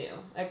something new.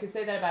 I could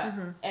say that about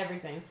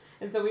everything.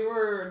 And so we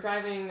were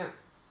driving,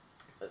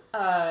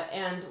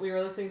 and we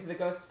were listening to the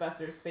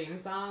Ghostbusters theme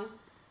song,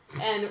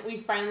 and we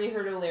finally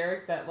heard a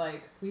lyric that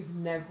like we've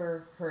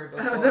never heard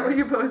before. Is that what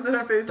you posted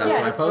on Facebook? That's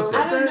what I posted.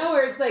 Out of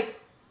nowhere, it's like,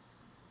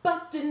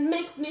 bustin'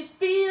 makes me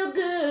feel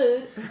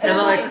good. And I'm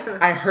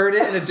like I heard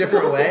it in a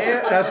different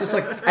way, and I was just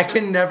like, I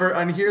can never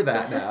unhear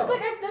that I now. was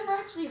like, I've never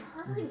actually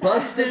heard that. in the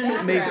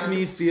Bustin' makes background.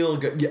 me feel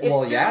good. Yeah, It's well,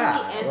 during yeah.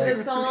 the end like- of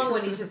the song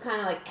when he's just kind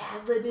of like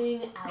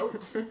ad-libbing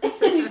out,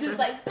 and he's just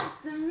like,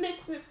 bustin'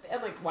 makes me.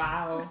 I'm like,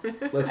 wow.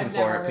 Listen I've for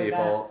never it, heard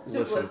people. that.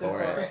 Just Listen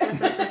for it.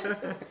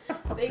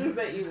 it. Things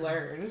that you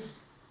learn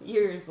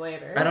years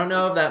later. I don't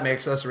know if that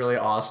makes us really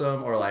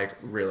awesome or like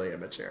really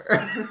immature.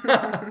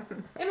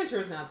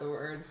 Immature is not the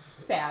word.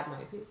 Sad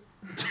might be.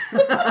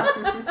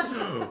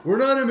 We're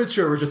not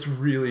immature. We're just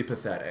really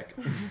pathetic.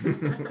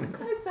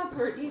 It's not the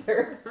word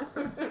either.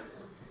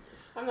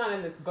 I'm not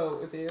in this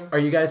boat with you. Are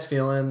you guys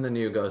feeling the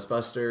new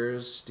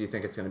Ghostbusters? Do you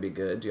think it's going to be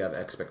good? Do you have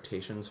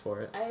expectations for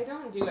it? I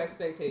don't do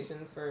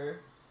expectations for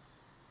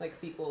like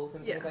sequels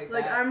and Yeah, things like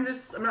like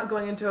that. I'm not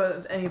going into it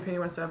with any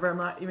opinion whatsoever. I'm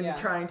not even Yeah.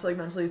 trying to like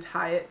mentally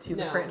tie it to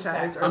the No,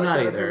 franchise exactly. or I'm like, not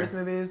the either. previous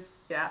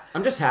movies. Yeah,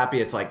 I'm just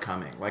happy it's like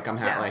coming. Like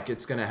Yeah. like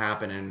it's going to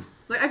happen and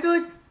like I feel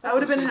like I That's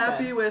would have what been she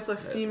happy said. with a what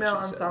female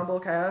she said. ensemble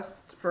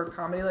cast for a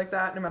comedy like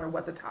that, no matter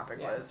what the topic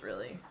Yeah. was.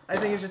 Really, I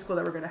think it's just cool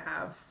that we're gonna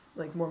have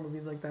like more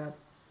movies like that.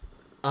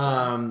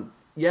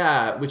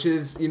 yeah, which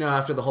is,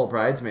 after the whole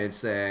Bridesmaids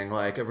thing,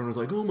 like everyone was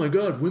like, "Oh my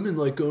god, women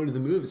like going to the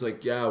movies."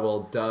 Like, yeah,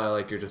 well, duh,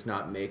 like you're just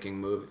not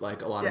making a lot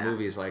of Yeah.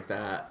 movies like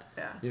that.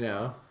 Yeah.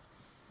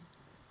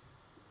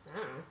 I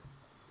don't know.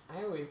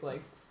 I always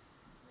liked.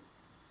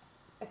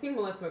 I think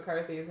Melissa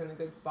McCarthy is in a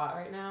good spot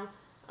right now.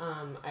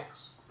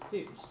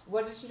 Dude,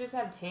 what did she just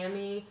have?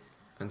 Tammy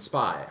And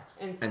Spy.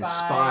 and Spy. And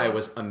Spy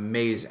was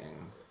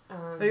amazing.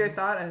 Oh, you guys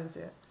saw it? I didn't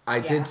see it. I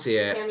did see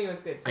it. Tammy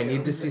was good too. I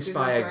need to see Susan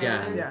Spy Sarandon.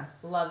 again. Yeah.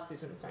 Love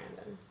Susan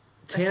Sarandon.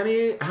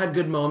 Tammy had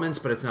good moments,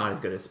 but it's not as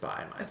good as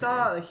Spy, in my I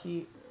saw opinion. The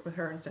Heat with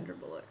her and Sandra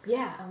Bullock.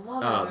 Yeah, I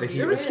love Oh, that The movie. Heat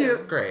It was was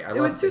cute. great. I It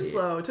was loved too The Heat.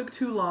 slow. It took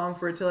too long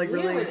for it to like You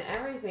really and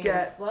everything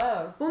get- is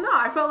slow. Well, no,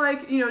 I felt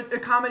like a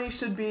comedy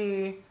should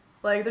be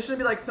like there shouldn't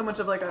be like so much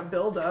of like a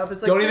build up.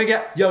 It's like Don't even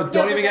get me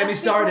Because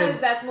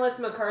started. that's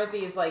Melissa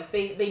McCarthy's like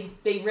they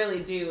really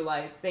do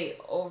like they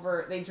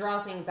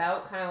draw things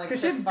out kind of like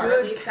because she Chris has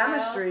Farley good style.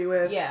 chemistry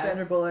with Yeah.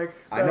 Sandra Bullock.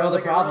 I so, know the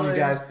like, problem, really-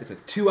 you guys. It's a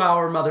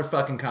 2-hour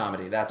motherfucking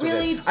comedy. That's what it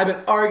Really? is. I've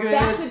been arguing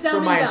Back this to Dumb for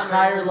and my Dumber.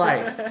 entire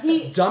life.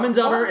 He- Dumb and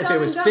Dumber, all if Dumb it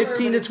was and Dumber,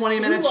 15 but to 20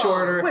 it's minutes too long.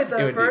 shorter, Wait, the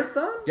it would first be.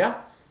 one? Yeah.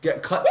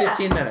 Cut Yeah.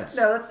 15 minutes.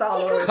 No, that's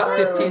solid. He could Cut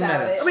live 15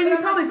 without minutes. it. I mean, you But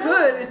I'm probably like,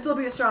 could. no. It'd still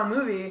be a strong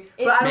movie, It-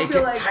 but I don't Make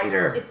feel it like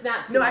tighter. It's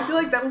not too No, long. I feel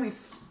like that movie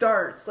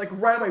starts like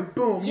right away.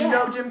 Boom! You Yeah.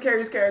 know Jim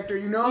Carrey's character.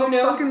 You know You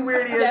know how fucking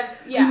weird he is. Jeff-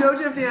 yeah. You know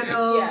Jeff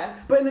Daniels. Yeah.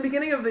 But in the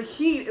beginning of The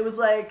Heat, it was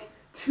like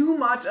too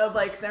much of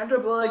like Sandra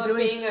Bullock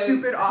doing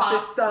stupid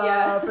office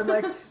stuff and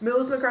like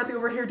Melissa McCarthy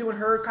over here doing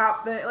her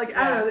cop thing. Like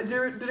I don't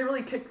know, didn't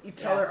really kick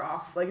each other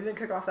off. Like it didn't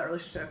kick off that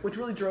relationship, which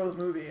really drove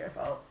the movie. I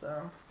felt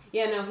so.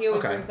 Yeah, no, he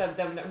always brings up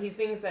Dumb and Dumber. He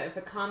thinks that if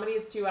a comedy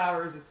is 2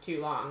 hours, it's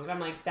too long. And I'm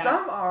like, that's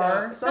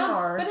some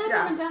are. But not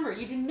Dumb and Dumber.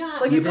 You do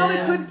not. Like, you probably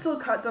could still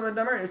cut Dumb and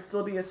Dumber and it'd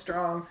still be a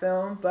strong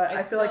film, but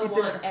I feel like it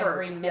didn't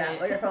hurt. Yeah,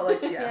 like, I felt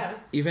like,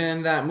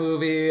 Even that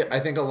movie, I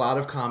think a lot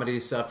of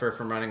comedies suffer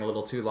from running a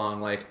little too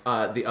long. Like,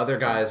 the other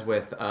guys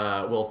with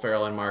Will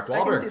Ferrell and Mark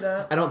Wahlberg. I can see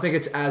that. I don't think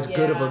it's as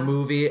good of a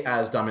movie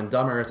as Dumb and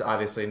Dumber. It's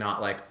obviously not,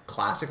 like,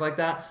 classic like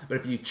that. But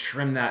if you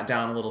trim that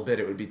down a little bit,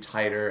 it would be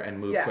tighter and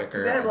move quicker.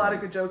 Yeah, they had a lot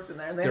of good jokes in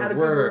there. And they had a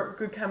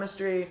good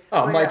chemistry.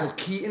 Oh, Michael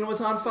Keaton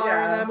was on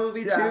fire in that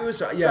movie too.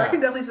 So I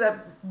can definitely see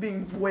that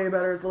being way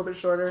better, a little bit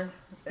shorter.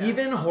 Yeah.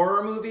 Even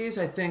horror movies,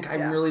 I think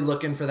I'm really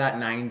looking for that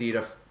 90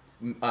 to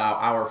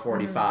hour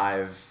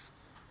 45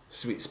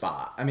 sweet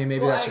spot. I mean,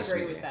 maybe that's just me.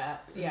 I agree with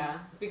that. Yeah,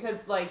 because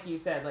like you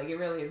said, like it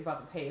really is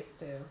about the pace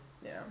too.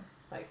 Yeah.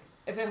 Like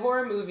if a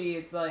horror movie,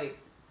 it's like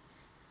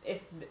if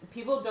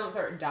people don't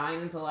start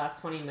dying until the last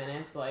 20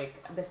 minutes,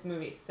 like, this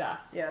movie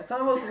sucked. Yeah, it's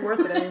not almost worth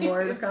it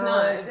anymore. It's kind of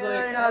like,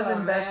 you're not as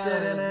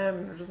invested in it.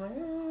 And you're just like,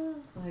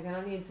 Like, I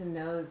don't need to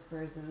know this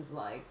person's,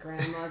 like,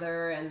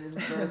 grandmother and this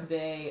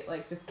birthday.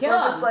 Like, just kill Or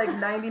him. if it's, like,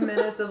 90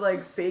 minutes of,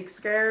 like, fake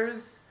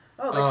scares.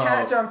 Oh, the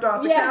cat jumped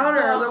off the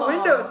counter. The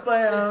window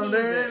slammed.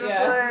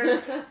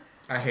 Like,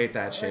 I hate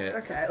that shit.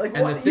 Okay, like,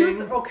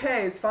 and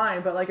okay is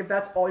fine, but, like, if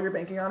that's all you're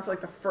banking on for,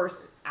 like, the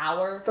first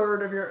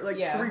third of your, like,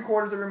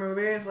 3/4 of your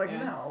movie, it's like,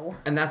 no.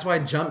 And that's why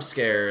jump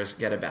scares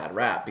get a bad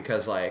rap,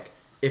 because, like,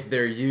 if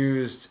they're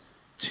used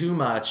too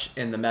much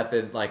in the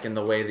method, like, in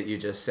the way that you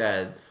just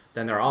said,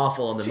 then they're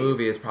awful, and the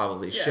movie is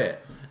probably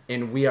shit.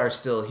 In We Are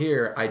Still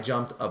Here, I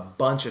jumped a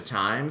bunch of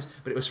times,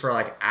 but it was for,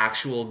 like,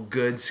 actual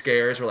good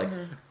scares, or, like,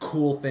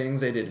 cool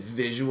things they did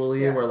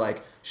visually, where,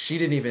 like, she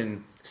didn't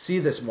even see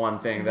this one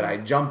thing that I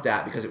jumped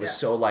at because it was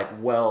so, like,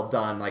 well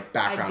done, like,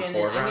 background,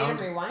 foreground. I made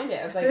him rewind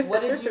it. I was like,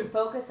 what did you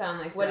focus on?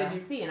 Like, what did you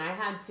see? And I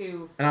had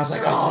to... And I was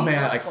like, oh,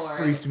 man, it, like,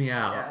 freaked me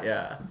out.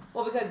 Yeah.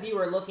 Well, because you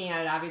were looking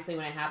at it, obviously,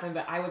 when it happened,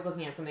 but I was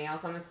looking at something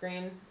else on the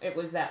screen. It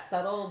was that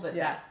subtle, but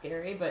that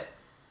scary. But,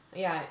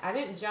 yeah, I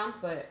didn't jump,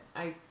 but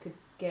I could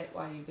get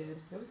why you did.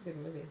 It was a good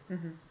movie.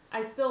 Mm-hmm.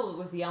 I still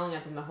was yelling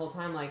at them the whole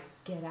time, like,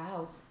 get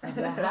out of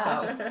the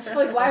house.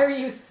 Like, why are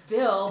you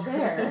still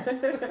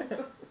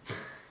there?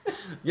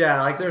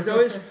 Yeah, like there's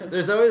always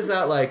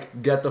that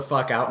like get the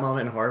fuck out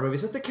moment in horror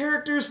movies that the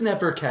characters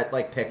never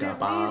pick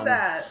up on. Need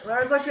that.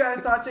 I was watching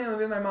a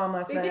movie with my mom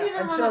last night. They didn't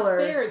even run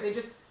upstairs. They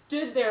just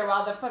stood there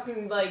while the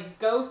fucking like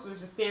ghost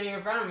was just standing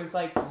in front of him. It's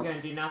like, you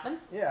gonna do nothing?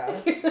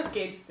 Yeah.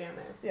 Okay, just stand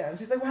there. Yeah, and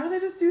she's like, why don't they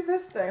just do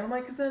this thing? I'm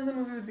like, because then the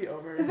movie would be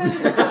over. There's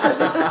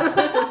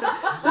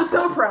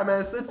no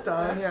premise. It's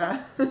done.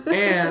 Yeah.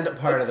 And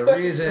part of the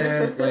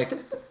reason, like.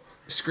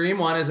 Scream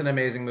 1 is an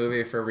amazing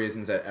movie for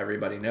reasons that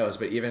everybody knows,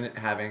 but even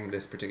having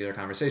this particular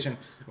conversation,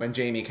 when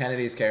Jamie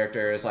Kennedy's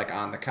character is, like,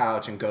 on the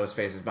couch and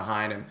Ghostface is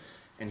behind him,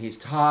 and he's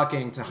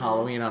talking to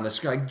Halloween on the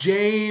screen, like,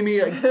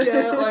 Jamie, like,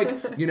 yeah, like,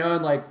 you know,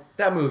 and, like,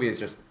 that movie is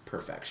just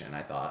perfection,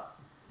 I thought.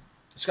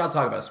 Just gotta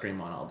talk about Scream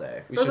 1 all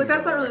day. I was like,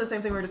 that's not really the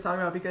same thing we were just talking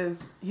about,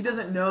 because he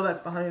doesn't know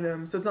that's behind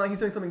him, so it's not like he's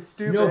doing something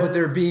stupid. No, but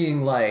they're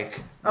being,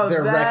 like,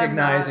 they're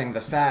recognizing the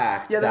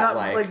fact that, not,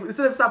 like,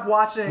 instead of stop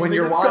watching, when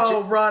you're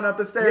watching, go run up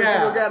the stairs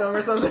and go get him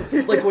or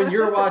something. Like, when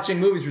you're watching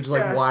movies, you're just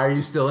like, why are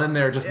you still in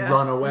there? Just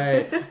run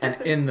away. And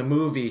in the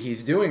movie,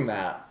 he's doing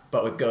that,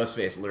 but with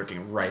Ghostface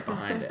lurking right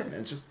behind him. And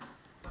it's just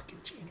fucking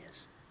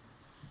genius.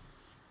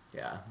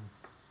 Yeah.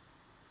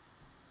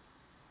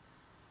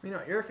 You know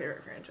what your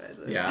favorite franchise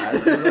is. Yeah,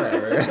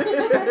 whatever.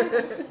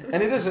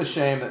 And it is a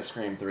shame that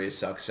Scream 3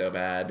 sucks so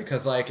bad,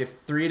 because, like, if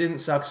 3 didn't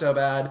suck so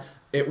bad,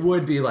 it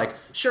would be, like,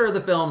 sure, the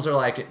films are,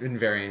 like, in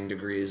varying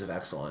degrees of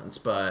excellence,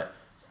 but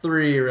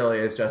 3 really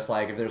is just,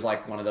 like, if there's,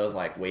 like, one of those,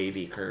 like,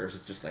 wavy curves,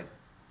 it's just, like,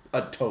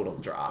 a total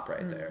drop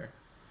right there.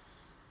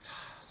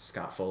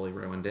 Scott Foley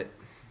ruined it.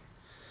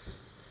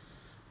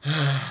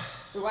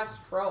 We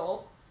watched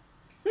Troll.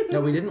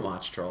 No, we didn't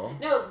watch Troll.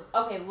 No,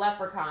 okay,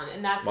 Leprechaun,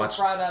 and that's what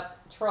brought up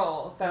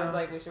Troll. So I was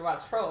like, we should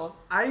watch Trolls.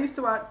 I used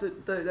to watch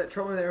that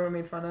Troll movie that everyone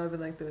made fun of,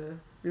 and like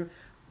me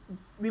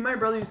and my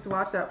brother used to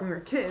watch that when we were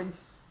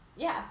kids.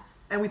 Yeah.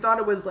 And we thought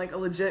it was like a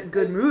legit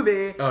good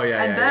movie. Oh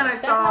yeah. And then I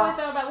saw. That's how I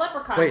thought about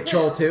Leprechaun. Wait, too.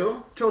 Troll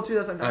 2? Troll 2.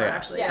 That's what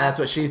actually. Yeah. That's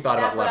what she thought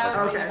about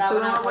Leprechaun. Okay,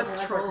 so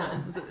what's Troll?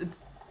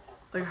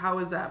 Like, how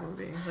was that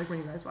movie? Like when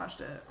you guys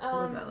watched it, what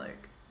was that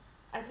like?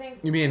 I think...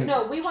 You mean...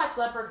 No, we watched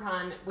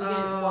Leprechaun. We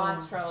didn't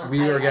watch Troll.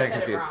 We were getting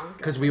confused.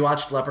 Because we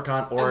watched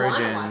Leprechaun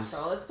Origins. I want to watch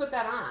Troll. Let's put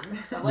that on.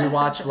 We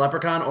watched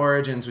Leprechaun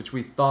Origins, which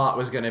we thought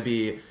was going to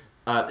be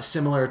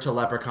similar to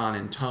Leprechaun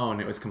in tone.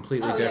 It was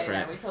completely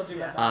different. Yeah, we told you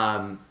about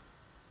that.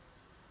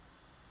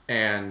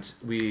 And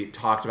we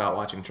talked about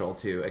watching Troll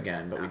 2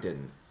 again, but we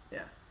didn't.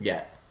 Yeah.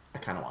 Yet. I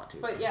kind of want to.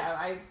 But yeah,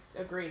 I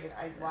agree.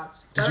 I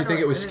watched... Did you think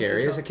it was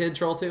scary as a kid,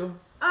 Troll 2?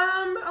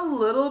 A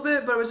little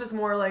bit, but it was just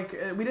more like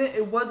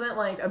it wasn't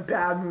like a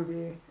bad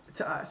movie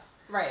to us.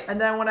 Right.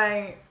 And then when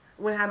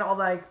when it had all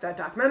like that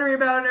documentary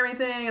about it and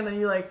everything, and then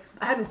you like,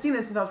 I hadn't seen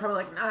it since I was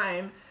probably like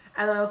 9,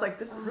 and then I was like,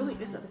 this really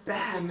is a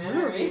bad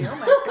movie. Oh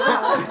my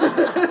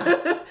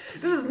god,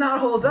 this does not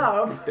hold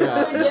up.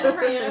 Yeah. When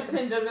Jennifer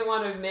Aniston doesn't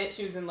want to admit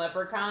she was in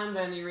Leprechaun,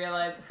 then you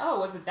realize, oh,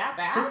 was it that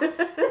bad?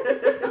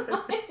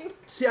 Like,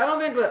 See, I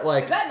don't think that,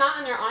 like... Is that not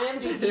on their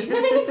IMDb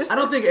page? I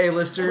don't think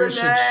A-listers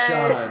should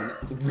shun...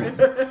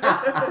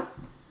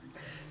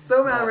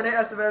 So mad Renee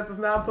Estevez has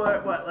now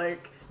put, what,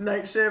 like,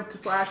 Night Shift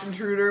 /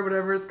 Intruder,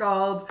 whatever it's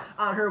called,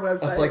 on her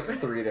website. That's like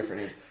 3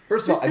 different names.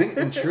 First of all, I think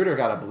Intruder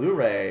got a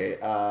Blu-ray.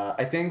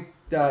 I think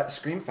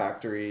Scream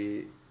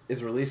Factory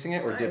is releasing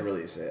it, or did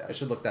release it. I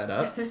should look that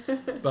up.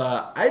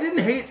 But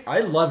I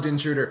loved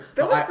Intruder.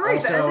 That was great.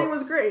 Also, the ending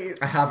was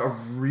great. I have a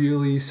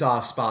really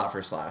soft spot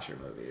for slasher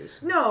movies.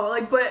 No,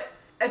 like, but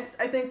I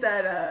think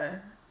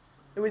that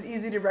it was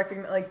easy to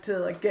recognize, like, to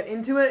like get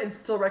into it and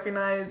still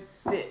recognize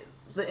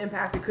the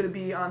impact it could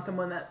be on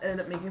someone that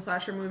ended up making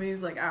slasher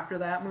movies, like, after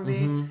that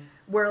movie. Mm-hmm.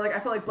 Where, like, I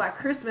feel like Black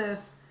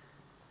Christmas,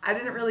 I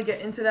didn't really get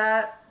into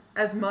that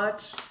as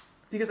much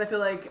because I feel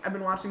like I've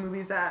been watching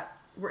movies that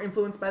were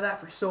influenced by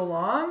that for so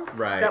long.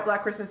 Right. That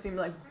Black Christmas seemed,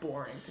 like,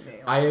 boring to me.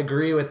 Almost. I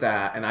agree with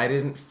that, and I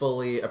didn't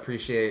fully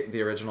appreciate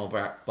the original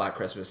Black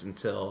Christmas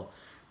until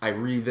I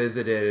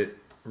revisited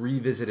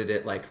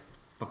it, like,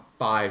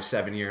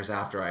 5-7 years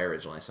after I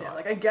originally saw it. Yeah,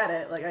 like, I get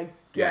it. Like, I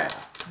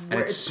get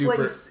and it's super,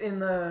 place in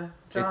the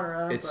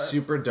genre. It's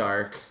super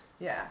dark.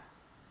 Yeah.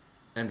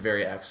 And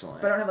very excellent.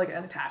 But I don't have, like,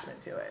 an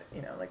attachment to it.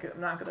 You know, like, I'm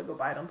not going to go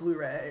buy it on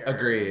Blu-ray.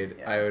 Agreed.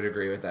 Yeah. I would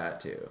agree with that,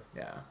 too.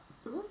 Yeah.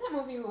 What was that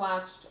movie we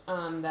watched,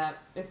 that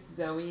it's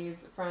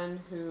Zoe's friend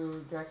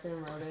who directed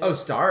and wrote it? Oh,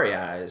 Starry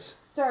Eyes.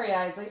 Starry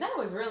Eyes. Like, that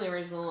was really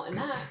original. And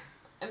that,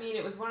 I mean,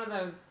 it was one of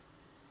those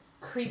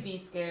creepy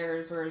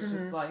scares where it's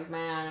just like,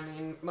 man, I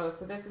mean,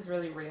 most of this is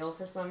really real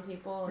for some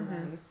people. And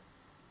then,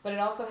 but it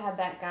also had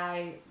that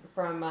guy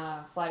from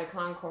Flight of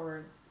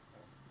Conchords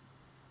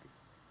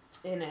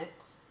in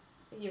it.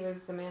 He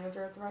was the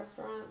manager at the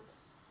restaurant.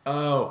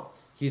 Oh,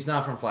 he's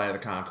not from Flight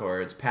of the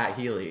Conchords. Pat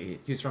Healy.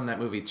 He's from that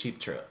movie Cheap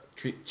Trick.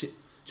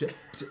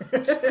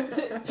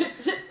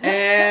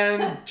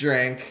 And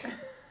drink.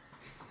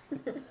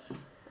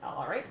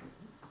 All right.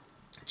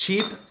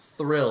 Cheap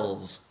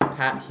Thrills.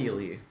 Pat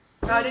Healy.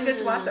 Oh, I didn't get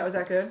to watch that. Was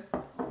that good?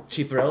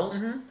 Cheap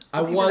Thrills?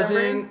 I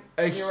wasn't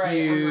a huge... Right,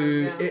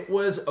 yeah. It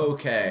was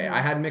okay. I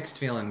had mixed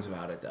feelings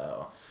about it,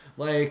 though.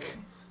 Like,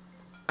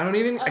 I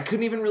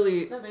couldn't even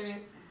really... No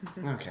babies.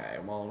 Okay,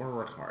 well, we're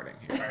recording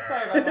here.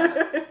 Sorry about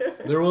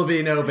that. There will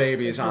be no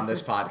babies on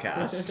this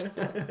podcast.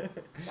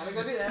 Gotta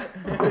go do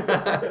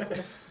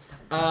that.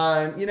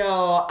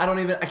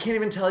 I can't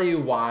even tell you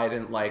why I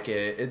didn't like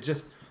it. It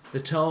just... The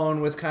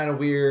tone was kind of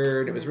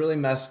weird. It was really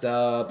messed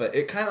up. But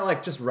it kind of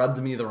like just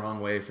rubbed me the wrong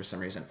way for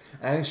some reason.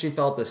 I think she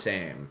felt the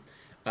same.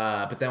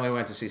 But then we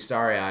went to see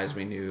Starry Eyes.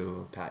 We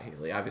knew Pat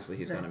Healy. Obviously,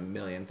 he's done a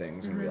million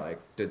things. And we like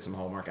did some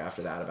homework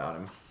after that about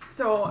him.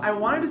 So I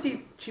wanted to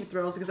see Cheap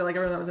Thrills because I like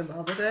everyone that was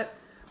involved with it.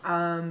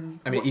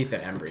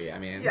 Ethan Embry.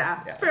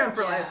 Yeah. Fan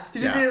for life.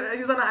 Did you see?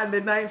 He was on At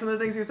Midnight. Some of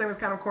the things he was saying was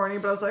kind of corny,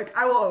 but I was like,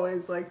 I will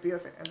always like be a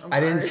fan.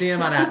 I didn't see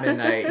him on At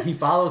Midnight. He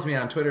follows me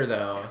on Twitter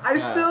though.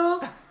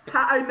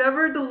 I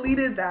never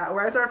deleted that.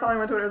 Where I started following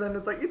him on Twitter, then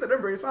it's like Ethan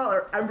Embry's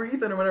follower, Embry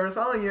Ethan or whatever's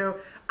following you.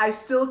 I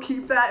still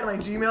keep that in my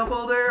Gmail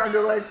folder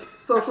under like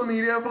social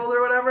media folder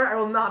or whatever. I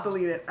will not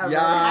delete it ever.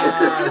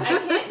 Yes.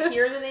 I can't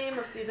hear the name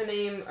or see the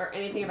name or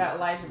anything about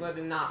Elijah Wood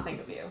and not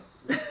think of you.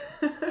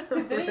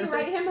 Didn't you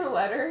write him a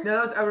letter? No,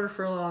 that was Edward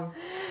Furlong.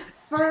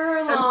 In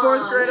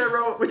 4th grade I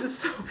wrote, which is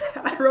so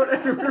bad, I wrote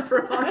Edward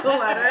Furlong a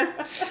letter.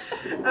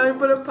 And I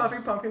put a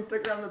Puffy Pumpkin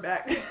sticker on the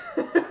back.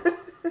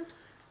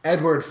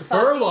 Edward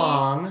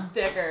Furlong.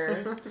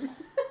 Stickers.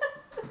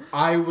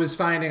 I was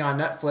finding on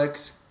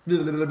Netflix,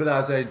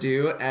 as I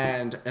do,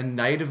 and A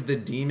Night of the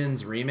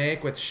Demons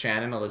remake with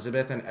Shannon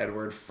Elizabeth and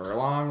Edward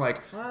Furlong.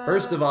 Like,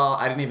 first of all,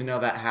 I didn't even know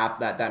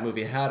that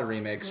movie had a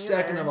remake.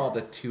 Second of all, the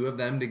two of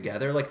them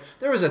together. Like,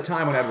 there was a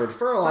time when Edward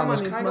Furlong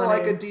was kind of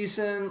like a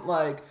decent,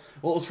 like,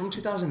 well, it was from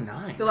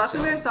 2009. The last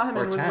movie I saw him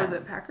in was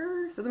it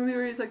Packer? Is that the movie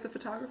where he's like the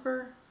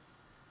photographer?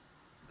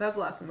 That was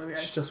the last movie I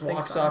She just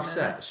walks off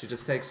set. She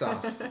just takes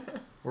off.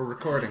 We're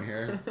recording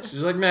here.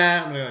 She's like,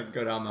 man, I'm going to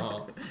go down the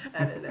hall.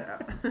 Edit it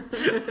out.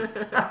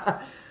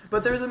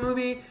 But there was a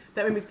movie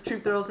that made me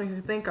Cheap Thrills makes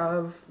me think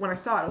of. When I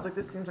saw it, I was like,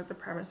 this seems like the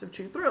premise of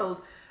Cheap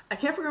Thrills. I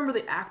can't remember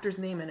the actor's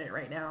name in it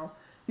right now.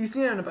 You've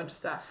seen it in a bunch of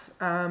stuff.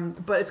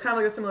 But it's kind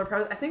of like a similar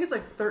premise. I think it's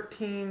like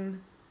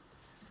 13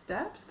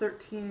 Steps?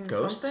 13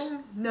 Ghosts?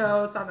 something?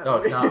 No, it's not that movie.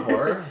 It's not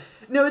horror?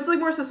 No, it's like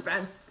more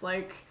suspense.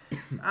 Like...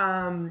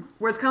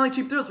 where it's kind of like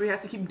Cheap Thrills, where he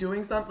has to keep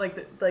doing something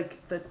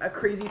a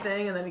crazy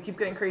thing, and then he keeps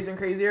getting crazier and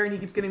crazier, and he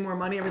keeps getting more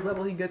money every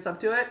level he gets up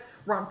to it.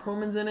 Ron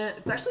Perlman's in it.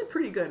 It's actually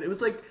pretty good. It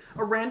was like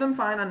a random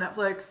find on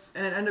Netflix,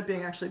 and it ended up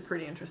being actually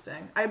pretty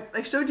interesting. I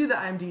showed you the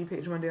IMDb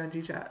page one day on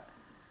GChat.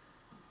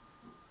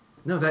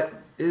 No,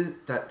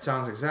 that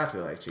sounds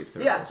exactly like Cheap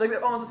Thrills. Yeah, it's like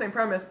almost the same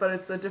premise, but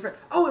it's a different.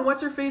 Oh, and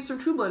what's her face from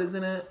True Blood is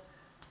in it?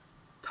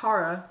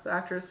 Tara, the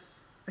actress.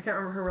 I can't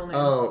remember her real name.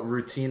 Oh,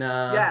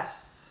 Rutina.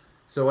 Yes.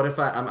 So what if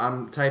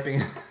I'm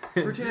typing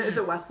Rutina, is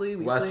it Wesley?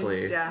 Weasley?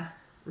 Wesley. Yeah.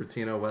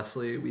 Rutina,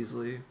 Wesley,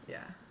 Weasley.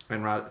 Yeah.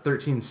 And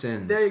 13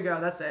 Sins. There you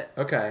go. That's it.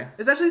 Okay.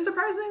 It's actually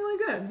surprisingly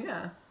good.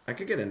 Yeah. I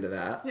could get into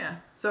that. Yeah.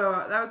 So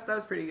that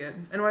was pretty good.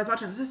 And when I was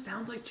watching this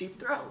sounds like Cheap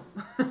Thrills.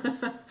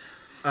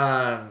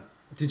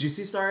 Did you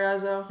see Starry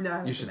Eyes though? No, I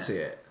haven't you seen should it. see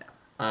it.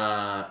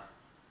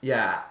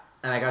 Yeah.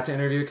 And I got to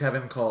interview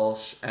Kevin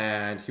Kolsch,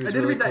 and he was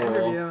really cool. I did read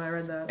that interview. I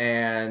read that.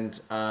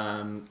 And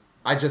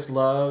I just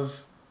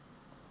love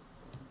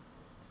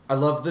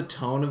the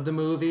tone of the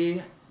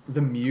movie.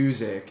 The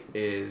music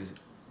is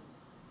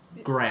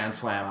grand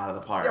slam out of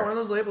the park. Yeah, one of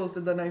those labels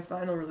did the nice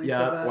vinyl release.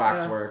 Yep,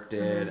 Waxwork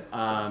did.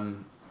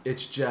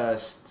 It's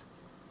just,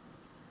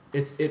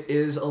 it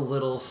is a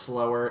little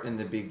slower in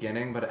the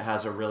beginning, but it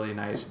has a really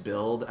nice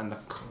build, and the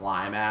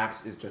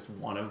climax is just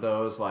one of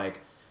those,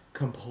 like,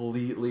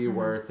 completely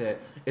worth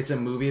it. It's a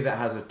movie that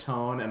has a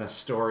tone and a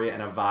story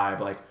and a vibe,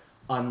 like,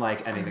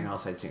 unlike anything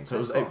else I'd seen. So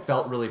it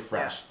felt really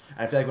fresh. Yeah.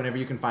 And I feel like whenever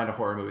you can find a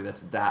horror movie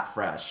that's that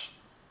fresh,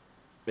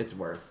 it's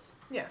worth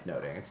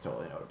noting. It's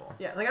totally notable.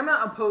 Yeah, like I'm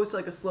not opposed to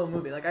like a slow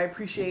movie. Like I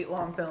appreciate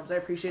long films. I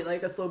appreciate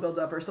like a slow build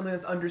up or something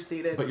that's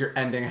understated. But your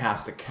ending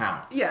has to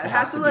count. Yeah, it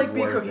has to like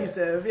be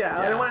cohesive. Yeah,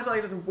 yeah. I don't want to feel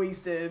like it's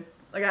wasted.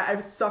 Like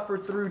I've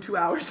suffered through 2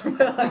 hours of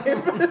my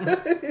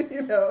life.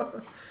 You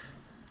know.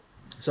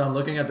 So I'm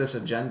looking at this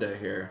agenda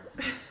here.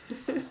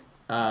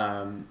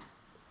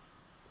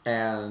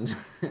 And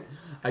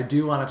I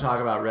do want to talk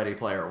about Ready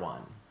Player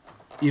One.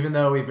 Even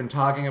though we've been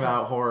talking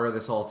about horror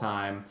this whole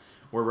time,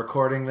 we're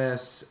recording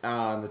this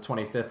on the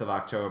 25th of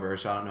October,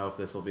 so I don't know if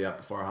this will be up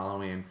before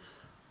Halloween.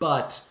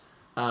 But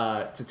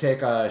to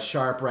take a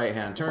sharp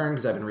right-hand turn,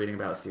 because I've been reading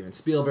about Steven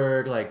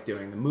Spielberg, like,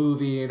 doing the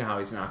movie, and how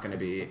he's not going to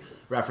be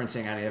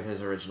referencing any of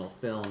his original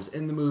films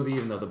in the movie,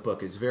 even though the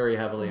book is very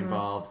heavily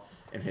involved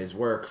in his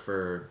work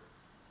for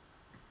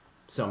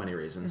so many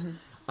reasons.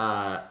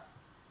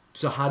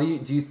 So how do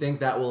you think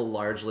that will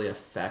largely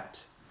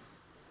affect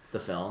the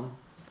film?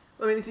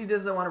 I mean, he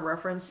doesn't want to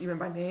reference even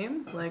by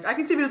name. Like, I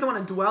can see if he doesn't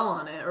want to dwell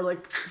on it or,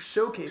 like,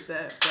 showcase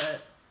it,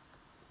 but...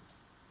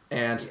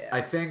 And yeah.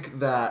 I think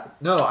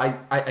that... No,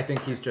 I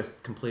think he's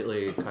just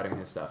completely cutting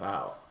his stuff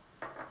out.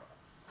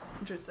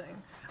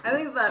 Interesting. I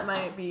think that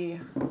might be...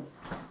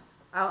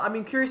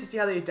 I'm curious to see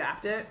how they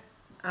adapt it.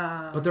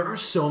 But there are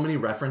so many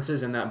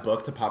references in that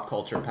book to pop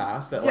culture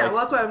past that, yeah, like...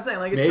 well, that's what I'm saying.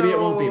 Like, it's maybe so...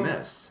 it won't be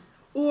missed.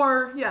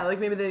 Or, yeah, like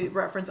maybe they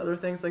reference other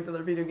things, like the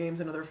other video games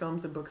and other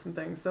films and books and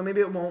things. So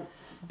maybe it won't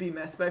be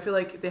missed. But I feel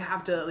like they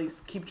have to at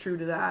least keep true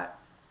to that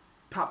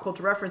pop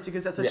culture reference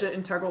because that's such an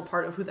integral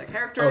part of who that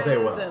character is. They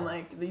will. And,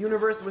 like, the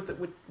universe with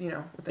you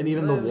know... With and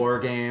even lives. The War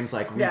Games,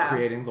 like,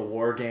 recreating the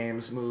War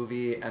Games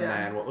movie. And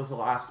then, what was the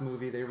last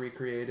movie they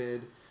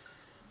recreated?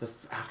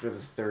 After the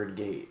Third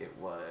Gate, it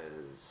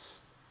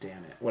was...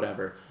 Damn it.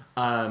 Whatever.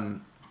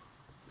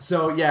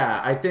 So,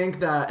 yeah, I think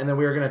that... And then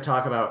we were going to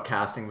talk about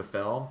casting the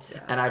film. Yeah.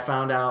 And I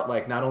found out,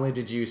 like, not only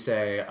did you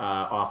say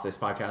off this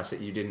podcast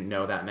that you didn't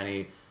know that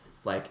many,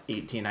 like,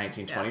 18,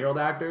 19, 20-year-old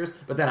actors,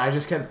 but then I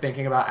just kept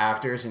thinking about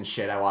actors and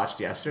shit I watched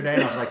yesterday.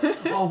 And I was like,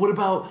 oh, what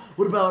about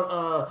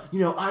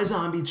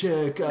iZombie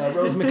chick,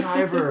 Rose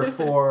McIver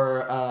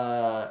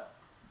for...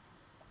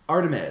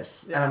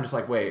 Artemis. Yeah. And I'm just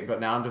like, wait, but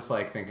now I'm just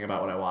like thinking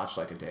about what I watched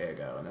like a day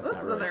ago, and that's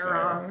not really fair.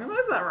 Wrong.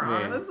 That's not wrong.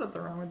 I mean, there's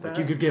nothing wrong with that. Like,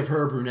 you could give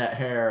her brunette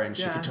hair and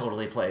she could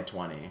totally play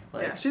 20.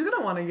 Like, yeah, she's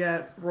gonna want to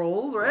get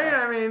roles, right?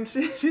 Yeah. I mean,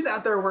 she's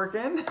out there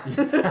working.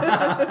 And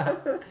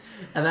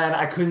then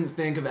I couldn't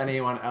think of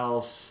anyone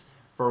else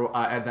for,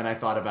 and then I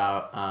thought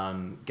about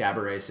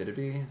Gabourey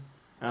Sidibe.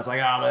 And I was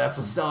like, oh, but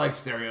that's so, like,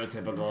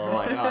 stereotypical.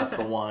 Like, oh, it's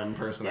the one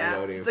person I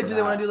go to. It's like, do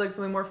they want to do, like,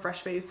 something more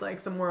fresh-faced, like,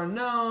 some more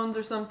unknowns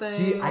or something?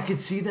 See, I could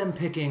see them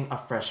picking a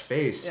fresh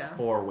face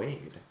for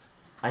Wade.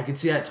 I could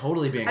see that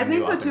totally being a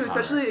new up-and-comer. I think so, too,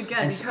 especially, again,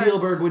 and because...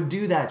 Spielberg would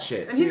do that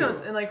shit, and he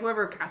knows, and, like,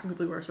 whoever casting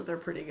people he works with, they're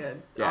pretty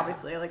good,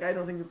 obviously. Like, I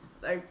don't think...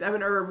 I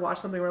haven't ever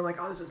watched something where I'm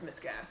like, oh, this was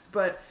miscast,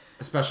 but...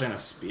 Especially in a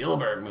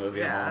Spielberg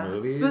movie of all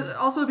movies. But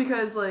also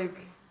because, like...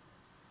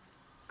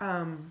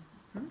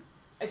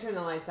 I turned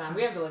the lights on.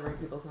 We have delivery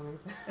people coming.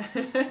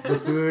 The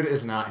food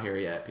is not here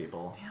yet,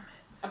 people. Damn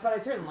it. But I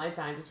turned the lights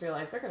on. I just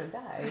realized they're going to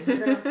die. They're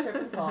going to trip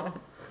and fall.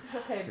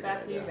 Okay,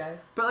 back to you guys.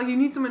 But, like, you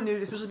need someone new,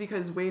 especially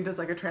because Wade does,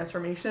 like, a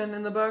transformation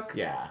in the book.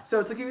 Yeah. So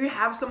it's like, if you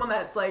have someone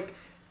that's, like...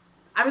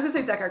 I was going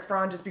to say Zac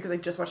Efron just because I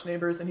just watched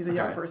Neighbors and he's a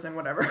young person,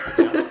 whatever.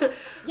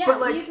 Yeah,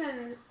 but, like, he's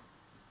in...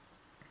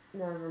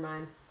 Never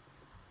mind.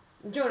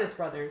 Jonas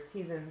Brothers.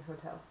 He's in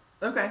Hotel.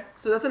 Okay.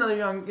 So that's another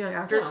young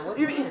actor. No, what's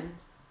he in?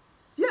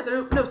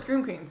 Yeah,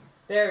 Scream Queens.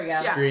 There we go.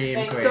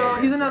 Scream Queens. So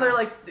he's another,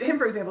 like, him,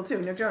 for example,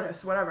 too, Nick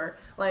Jonas, whatever.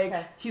 Like,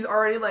 he's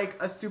already,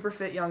 like, a super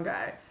fit young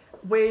guy.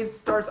 Wade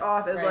starts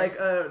off as, like,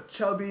 a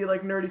chubby,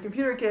 like, nerdy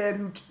computer kid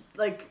who,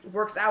 like,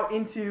 works out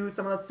into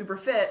someone that's super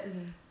fit.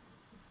 Mm-hmm.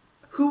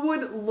 Who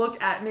would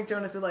look at Nick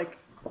Jonas and, like,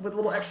 with a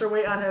little extra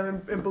weight on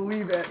him and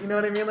believe it? You know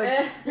what I mean? Like,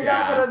 you're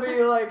not gonna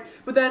be, like...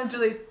 But then do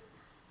they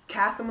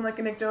cast someone like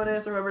a Nick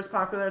Jonas or whoever's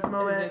popular at the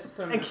moment, just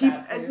put 'em and in keep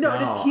fat suits.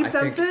 just keep I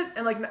them think- fit,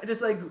 and like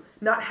just like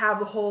not have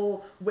the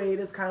whole Wade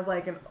as kind of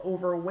like an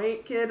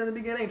overweight kid in the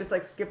beginning, just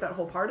like skip that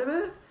whole part of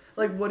it.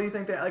 Like, what do you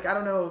think that, like, I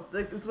don't know,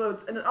 like,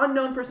 an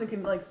unknown person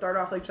can, like, start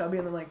off, like, chubby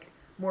and then, like,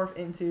 morph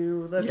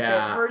into the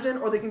fit version,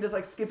 or they can just,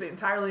 like, skip it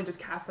entirely and just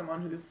cast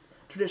someone who's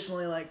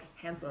traditionally, like,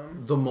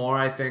 handsome. The more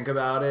I think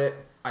about it,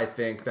 I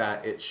think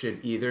that it should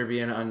either be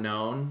an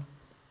unknown,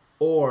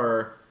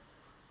 or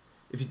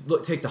if you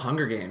take the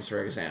Hunger Games, for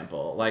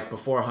example. Like,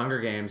 before Hunger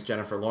Games,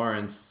 Jennifer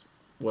Lawrence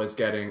was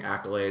getting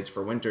accolades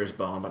for Winter's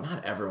Bone, but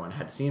not everyone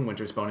had seen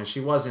Winter's Bone, and she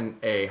wasn't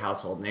a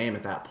household name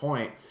at that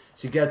point.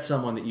 So you get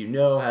someone that you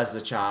know has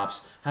the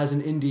chops, has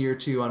an indie or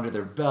two under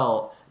their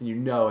belt, and you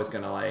know is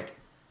going to, like,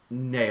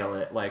 nail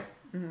it, like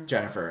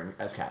Jennifer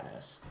as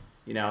Katniss.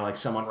 You know, like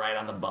someone right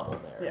on the bubble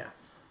there.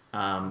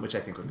 Yeah. Which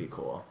I think would be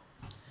cool.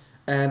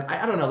 And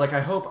I don't know, like,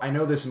 I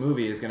know this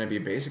movie is going to be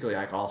basically,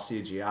 like, all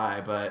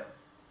CGI, but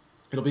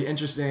it'll be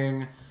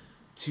interesting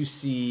to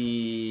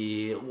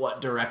see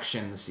what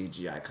direction the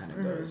CGI kind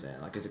of goes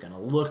in. Like, is it going to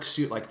look is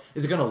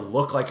it going to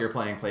look like you're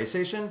playing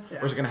PlayStation,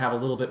 or is it going to have a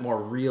little bit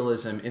more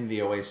realism in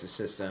the Oasis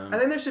system? I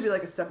think there should be,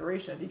 like, a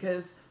separation,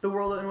 because the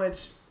world in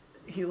which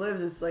he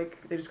lives is,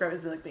 like, they describe it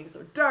as, like, being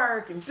so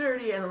dark and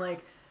dirty, and then,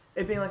 like,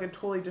 it being, like, a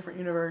totally different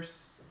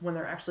universe when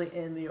they're actually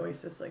in the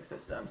Oasis, like,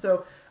 system.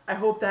 So I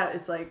hope that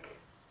it's, like,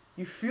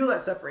 you feel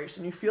that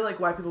separation. You feel like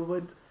why people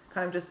would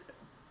kind of just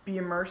be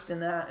immersed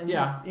in that, and you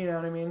know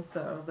what I mean.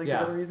 So like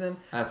the other reason,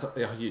 that's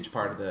a huge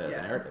part of the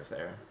narrative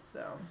there.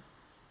 So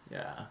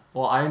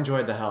well, I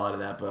enjoyed the hell out of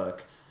that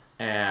book,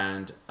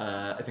 and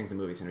I think the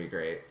movie's gonna be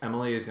great.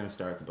 Emily is gonna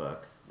start the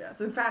book. Yeah,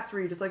 it's a fast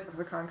read, just like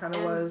the con kind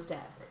of was.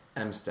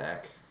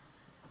 M-Stack.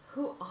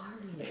 Who are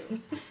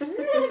you?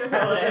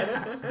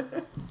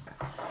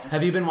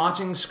 Have you been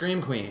watching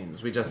Scream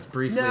Queens? We just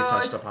briefly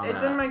touched upon that.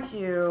 It's in my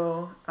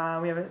queue.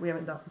 We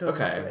haven't done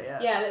it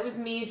yet. Yeah, that was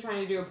me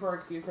trying to do a poor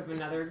excuse of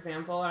another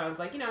example, and I was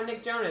like,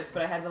 Nick Jonas,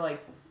 but I had to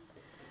like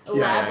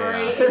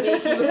elaborate and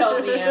make you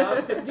help me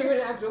out to do an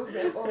actual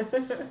example.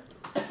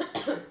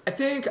 I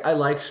think I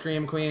like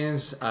Scream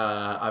Queens.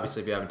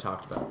 Obviously, if you haven't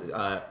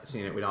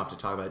seen it, we don't have to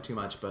talk about it too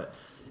much, but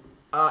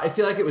I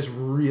feel like it was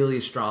really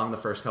strong the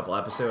first couple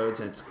episodes,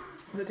 and it's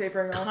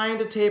tapering off?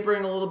 Kind of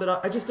tapering a little bit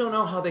off. I just don't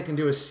know how they can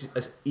do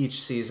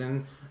each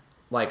season,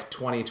 like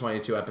 20,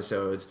 22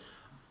 episodes.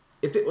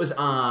 If it was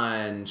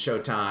on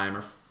Showtime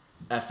or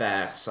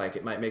FX, like,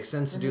 it might make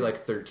sense to do like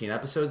 13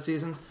 episode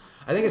seasons.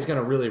 I think it's going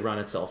to really run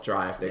itself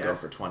dry if they go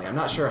for 20. I'm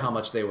not sure how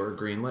much they were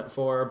greenlit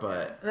for,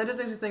 but... And that just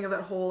makes me think of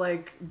that whole,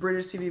 like,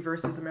 British TV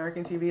versus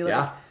American TV. Like,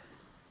 yeah.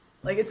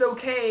 Like, it's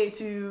okay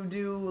to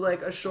do,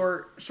 like, a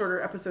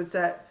shorter episode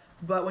set,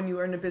 but when you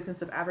are in the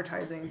business of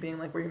advertising, being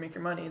like where you make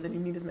your money, then you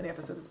need as many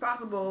episodes as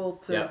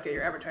possible to get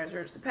your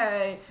advertisers to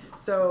pay.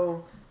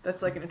 So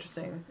that's like an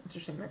interesting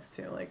mix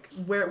too. Like,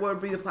 what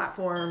would be the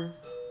platform?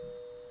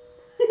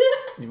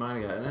 You might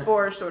have gotten it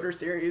for a shorter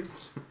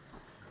series.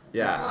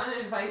 Yeah. You want to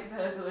invite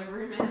the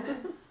delivery man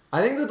in?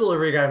 I think the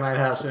delivery guy might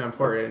have some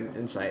important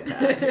insight to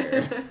add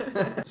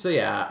here. So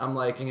yeah, I'm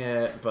liking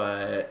it,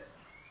 but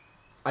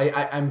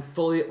I'm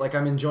fully, like,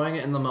 I'm enjoying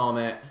it in the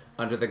moment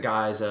under the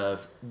guise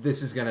of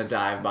this is gonna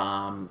dive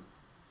bomb.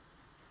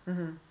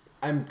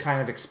 I'm kind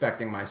of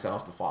expecting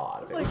myself to fall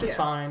out of it, which is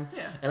fine.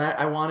 Yeah. And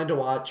I wanted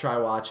to try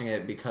watching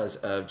it because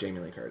of Jamie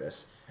Lee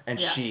Curtis, and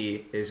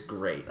she is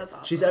great. That's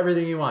awesome. She's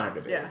everything you want her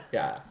to be.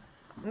 Yeah.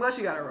 I'm glad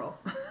she got a role.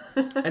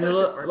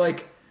 And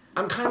like,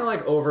 I'm kind of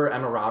like over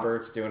Emma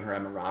Roberts doing her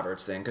Emma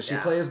Roberts thing, because she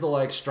plays the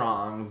like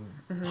strong,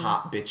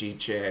 hot, bitchy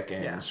chick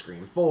in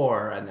Scream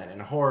 4, and then in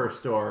Horror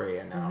Story,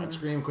 and now in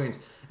Scream Queens.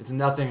 It's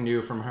nothing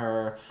new from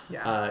her.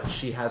 Yeah.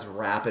 She has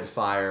rapid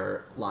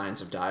fire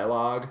lines of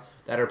dialogue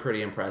that are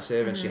pretty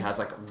impressive, and she has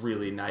like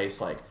really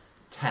nice like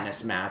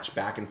tennis match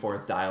back and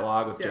forth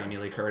dialogue with Jamie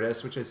Lee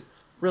Curtis, which is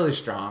really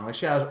strong. Like,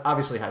 she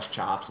obviously has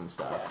chops and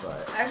stuff.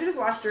 But I actually just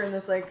watched her in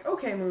this like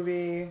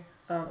movie,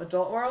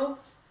 Adult World.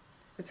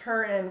 It's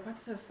her and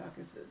what's the fuck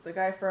is it? The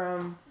guy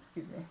from,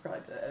 excuse me, probably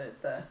have to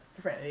edit the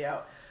profanity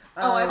out.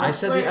 I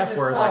said the F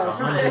word like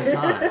 100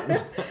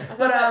 times.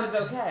 But that was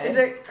okay. Is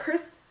it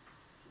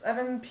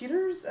Evan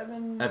Peters?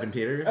 Evan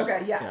Peters?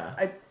 Okay, yes. Yeah.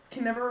 I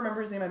can never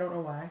remember his name. I don't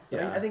know why.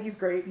 I think he's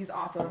great. He's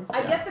awesome.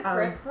 I get the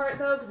Chris part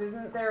though, because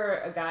isn't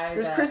there a guy?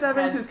 There's Chris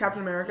Evans, who's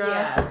Captain America.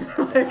 Yeah.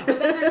 But then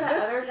there's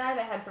that other guy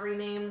that had 3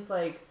 names,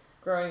 like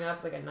growing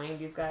up, like a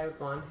 '90s guy with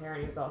blonde hair,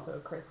 and he was also a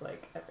Chris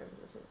like Evans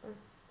or something.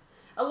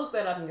 I'll look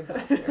that up and get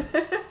back to you.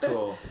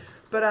 Cool.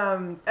 But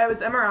it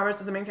was Emma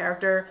Roberts as the main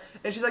character,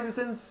 and she's like this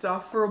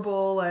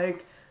insufferable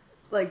like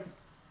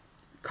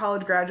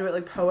college graduate,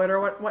 like poet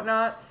or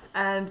whatnot.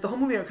 And the whole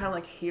movie, I kind of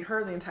like hate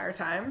her the entire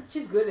time.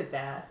 She's good at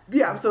that.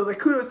 Yeah, so like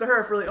kudos to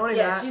her for really owning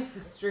that. Yeah, she's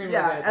extremely good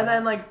at that. And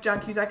then like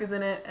John Cusack is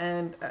in it,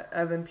 and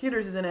Evan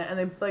Peters is in it, and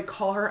they like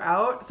call her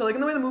out. So like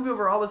in the way the movie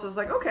overall was, I was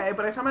like, okay,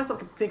 but I found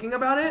myself thinking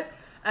about it,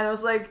 and I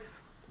was like,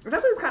 it's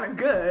actually kind of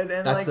good,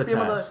 and that's like the be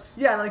test.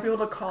 able to, and like be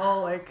able to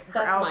call like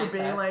her out for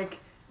being like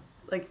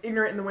like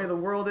ignorant in the way the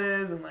world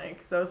is, and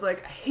like so it's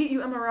like I hate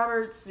you, Emma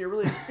Roberts. You're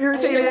really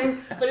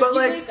irritating. but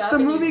like the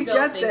movie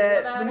gets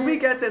it. The movie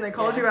gets it. And they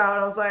called you out.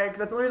 And I was like,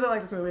 that's the only reason I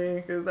like this movie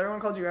because everyone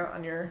called you out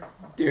on your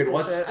dude.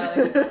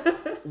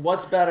 bullshit.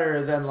 What's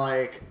better than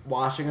like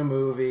watching a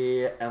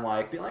movie and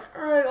like being like,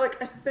 all right,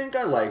 like I think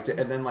I liked it,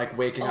 and then like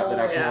waking up the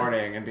next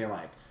morning and being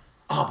like,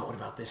 oh, but what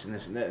about this and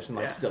this and this, and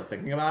like still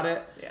thinking about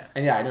it. Yeah.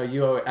 And yeah, I know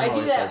you. Emma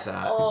always says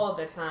that all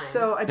the time.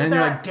 So I did and that.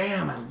 you're like,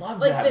 damn, I love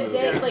like that the movie.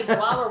 day, like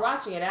while we're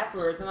watching it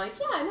afterwards, I'm like,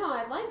 yeah, no,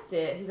 I liked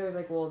it. He's always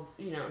like, well,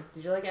 you know,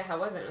 did you like it? How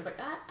was it? And I was like,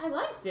 I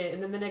liked it.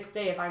 And then the next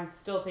day, if I'm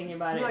still thinking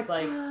about it, it's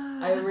like,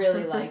 I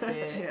really liked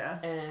it,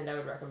 and I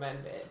would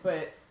recommend it.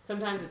 But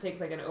sometimes it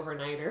takes like an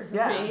overnighter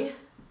for me.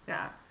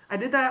 Yeah. I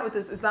did that with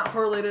this. It's not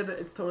horror related.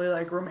 It's totally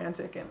like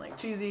romantic and like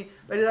cheesy.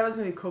 But I did that with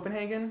movie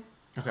Copenhagen.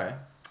 Okay.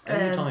 I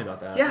think you told me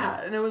about that.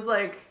 Yeah, and it was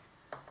like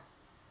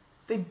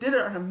they did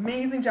an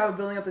amazing job of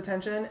building up the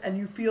tension, and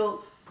you feel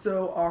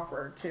so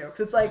awkward too, because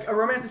it's like a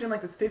romance between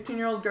like this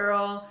 15-year-old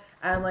girl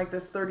and like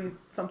this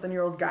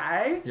 30-something-year-old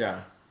guy.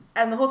 Yeah.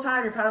 And the whole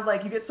time you're kind of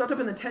like you get swept up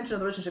in the tension of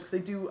the relationship because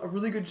they do a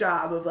really good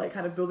job of like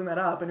kind of building that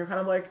up, and you're kind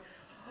of like,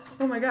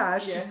 oh my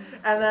gosh. Yeah.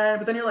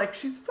 But then you're like,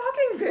 she's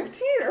fucking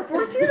 15 or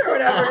 14 or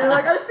whatever. And you're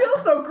like, I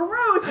feel so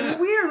gross and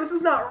weird. This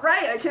is not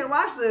right. I can't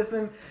watch this.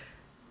 And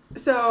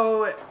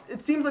so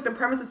it seems like the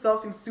premise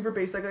itself seems super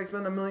basic, like it's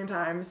been a million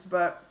times.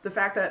 But the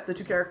fact that the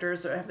two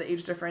characters have the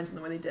age difference and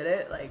the way they did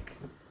it, like,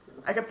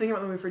 I kept thinking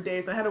about the movie for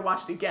days. And I had to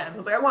watch it again. I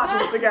was like, I'm watching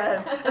this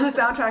again. And the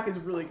soundtrack is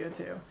really good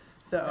too.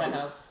 So that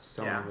helps.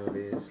 So many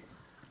movies.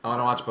 I want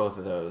to watch both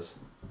of those.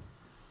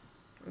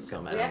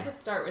 So many. We have to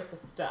start with the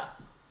stuff.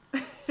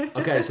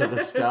 Okay, so the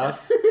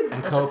stuff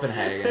in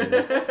Copenhagen,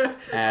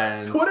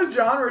 and so what a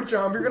genre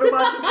jump! You're gonna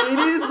watch an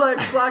 '80s like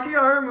schlocky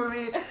horror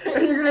movie,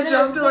 and you're gonna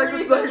jump to like the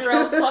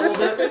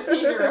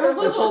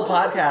This whole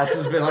podcast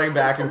has been like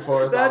back and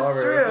forth that's all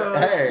over. True.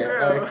 Hey,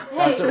 true.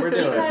 That's what we're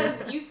doing.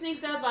 Because you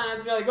sneaked up on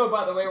us, you're like, oh,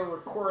 by the way, we're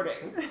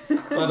recording.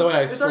 By the way,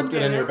 I slipped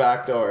it in your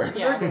back door.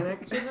 Yeah,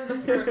 this is the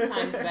first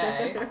time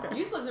today.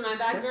 You slipped in my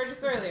back door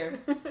just earlier.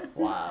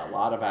 Wow, a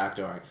lot of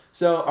backdooring.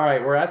 So, all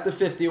right, we're at the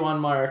 51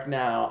 mark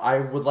now. I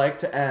would like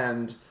to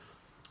end.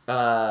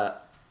 Our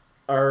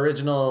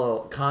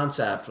original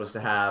concept was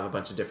to have a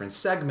bunch of different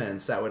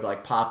segments that would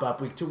like pop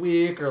up week to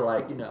week, or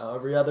like, you know,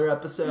 every other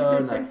episode,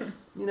 and like,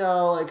 you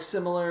know, like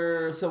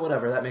similar. So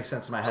whatever, that makes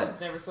sense in my head. I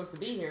was never supposed to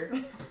be here.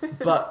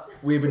 But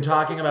we've been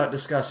talking about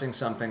discussing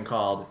something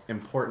called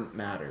Important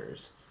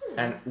Matters,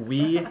 and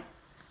we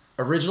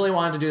originally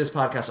wanted to do this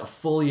podcast a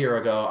full year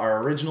ago.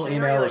 Our original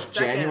email was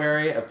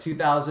January of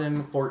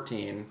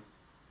 2014.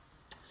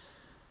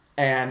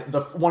 And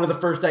one of the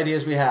first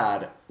ideas we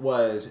had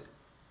was,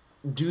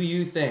 do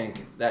you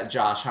think that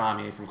Josh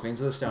Homme from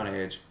Queens of the Stone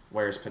Age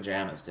wears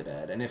pajamas to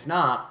bed? And if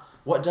not,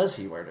 what does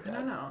he wear to bed? I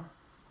don't know.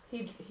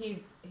 He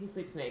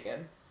sleeps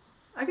naked.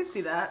 I can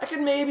see that. I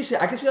can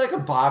see like a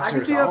boxer. I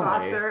can see a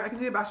boxer. I can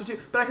see a boxer too.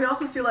 But I can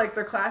also see like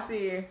the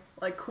classy,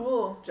 like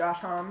cool Josh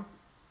Homme.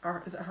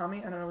 Or is it Homme? I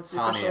don't know what's the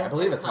Homme. official. I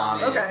believe it's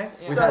Homme. Okay.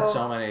 Yeah. We've had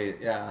so many,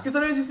 yeah. Because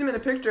sometimes you see him in a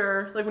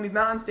picture, like when he's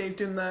not on stage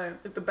doing the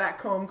back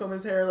comb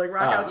his hair, like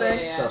rock out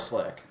thing. Yeah. So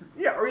slick.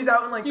 Yeah, or he's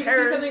out in like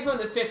Paris. See something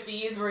from the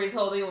 50s where he's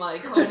holding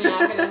like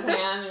cognac in his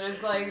hand, and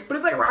it's like. But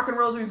it's like rock and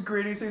roll, so he's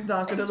gritty, so he's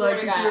not gonna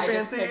like be super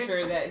fancy. I just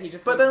picture that he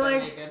just. But then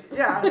like, naked.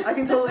 yeah, I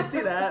can totally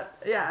see that.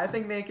 Yeah, I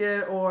think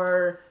naked,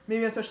 or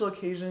maybe on special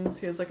occasions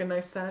he has like a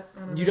nice set.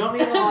 You don't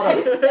need a lot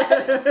of.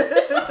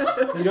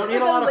 You don't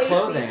need a lot of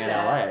clothing in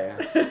LA.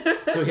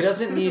 So he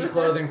doesn't need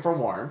clothing for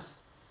warmth.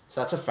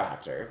 So that's a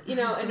factor. You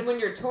know, and when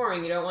you're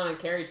touring, you don't want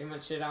to carry too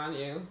much shit on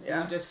you.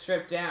 So you just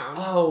strip down.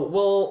 Oh,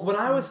 well, when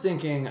I was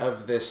thinking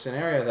of this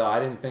scenario, though, I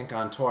didn't think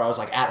on tour. I was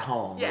like at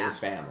home with his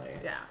family.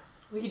 Yeah.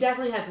 Well, he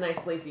definitely has a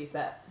nice lacy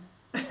set.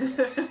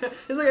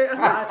 It's like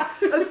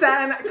a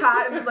satin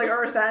cotton, like,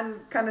 or a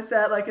satin kind of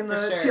set, like in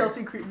the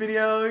TLC Creep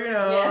video, you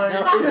know.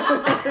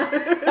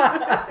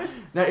 Yeah.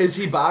 Now, is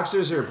he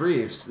boxers or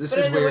briefs? This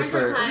is weird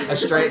for a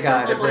straight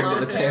guy to bring to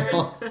the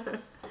table.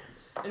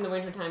 In the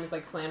wintertime, it's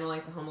like flannel,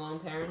 like the Home Alone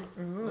parents.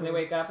 When they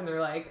wake up and they're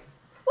like,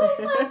 "Well,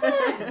 he slept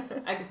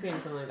in." I could see him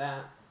something like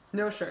that.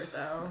 No shirt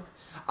though.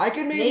 I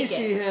could maybe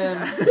see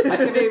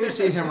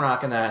him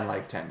rocking that in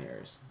like 10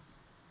 years.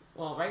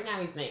 Well, right now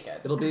he's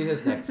naked. It'll be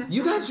his neck.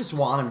 You guys just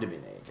want him to be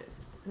naked.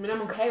 I mean,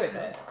 I'm okay with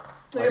it.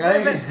 Like,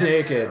 I think he's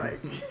naked.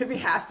 Like, he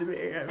has to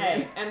be. I mean.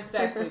 Hey,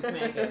 M-Stack sleeps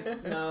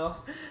naked. No,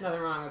 nothing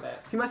wrong with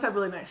it. He must have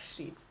really nice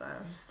sheets, though.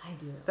 I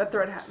do. That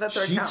thread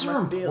sheets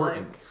are must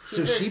important.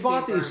 So she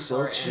bought these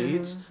silk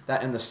sheets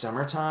that in the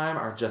summertime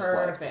are just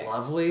like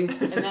lovely,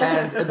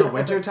 and in the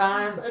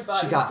wintertime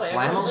she got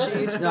flannel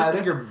sheets. No, I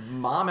think your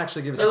mom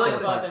actually gave us a set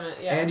of flannel,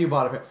 and you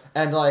bought a pair.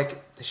 And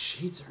like the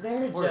sheets are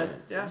important.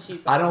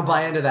 Sheets. I don't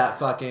buy into that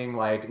fucking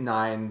like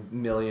 9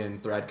 million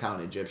thread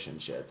count Egyptian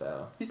shit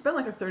though. You spent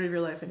like a third of your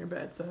life in your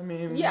bed, so I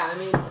mean. Yeah, I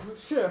mean,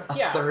 sure. A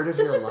third of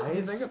your life.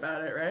 You think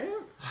about it, right?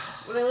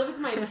 When I lived with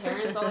my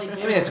parents, all I did. I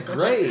mean, it's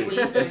great. Sleep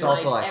it's and,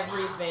 also like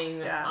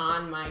everything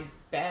on my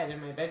bed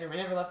in my bedroom. I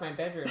never left my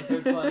bedroom, so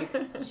it's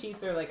like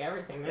sheets are like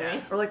everything to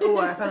me. Or like, oh,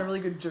 I found a really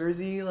good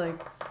jersey, like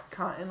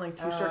cotton, like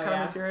t-shirt kind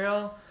of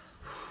material.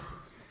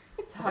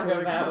 Talk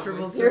really about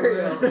comfortable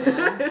material,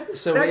 man.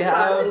 So we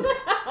have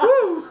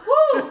Woo!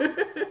 Woo!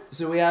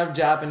 so we have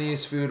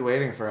Japanese food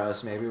waiting for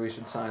us. Maybe we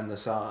should sign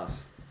this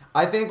off.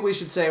 I think we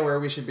should say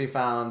where we should be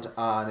found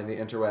in the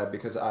interweb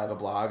because I have a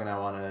blog and I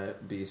want to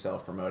be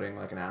self-promoting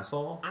like an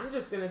asshole. I'm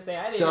just gonna say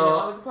I didn't know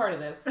I was a part of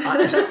this.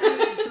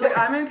 She's like,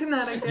 I'm in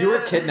Connecticut. You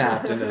were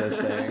kidnapped into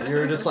this thing. You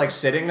were just like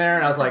sitting there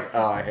and I was like,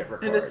 oh, I hit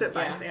record. And a sit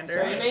bystander.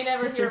 So you may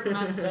never hear from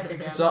us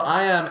again. So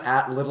I am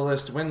at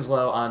Littlest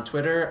Winslow on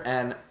Twitter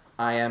and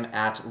I am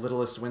at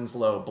Littlest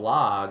Winslow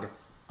blog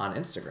on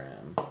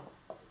Instagram.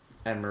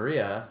 And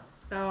Maria.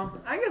 Oh,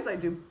 I guess I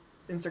do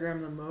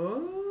Instagram the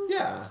most.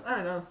 Yeah. I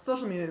don't know.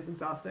 Social media is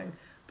exhausting.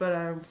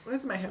 But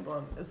what's my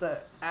handle? Is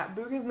that at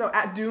Boogans? No,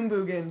 at Doom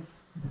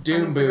Boogans.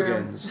 Doom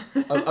Boogans.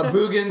 A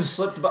Boogans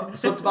slipped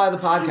by the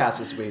podcast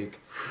this week.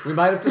 We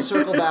might have to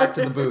circle back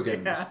to the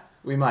Boogans. Yeah.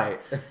 We might.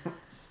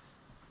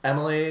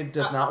 Emily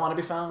does not want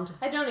to be found.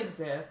 I don't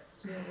exist.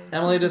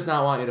 Emily does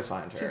not want you to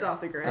find her. She's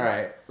off the grid. All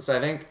right. So I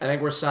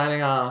think we're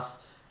signing off,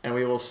 and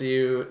we will see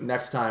you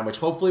next time, which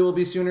hopefully will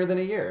be sooner than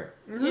a year.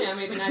 Mm-hmm. You know,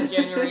 maybe not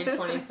January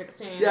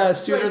 2016. Yeah,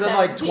 sooner than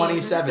like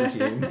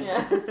 2017. 2017.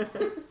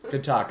 Yeah.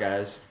 Good talk,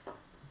 guys.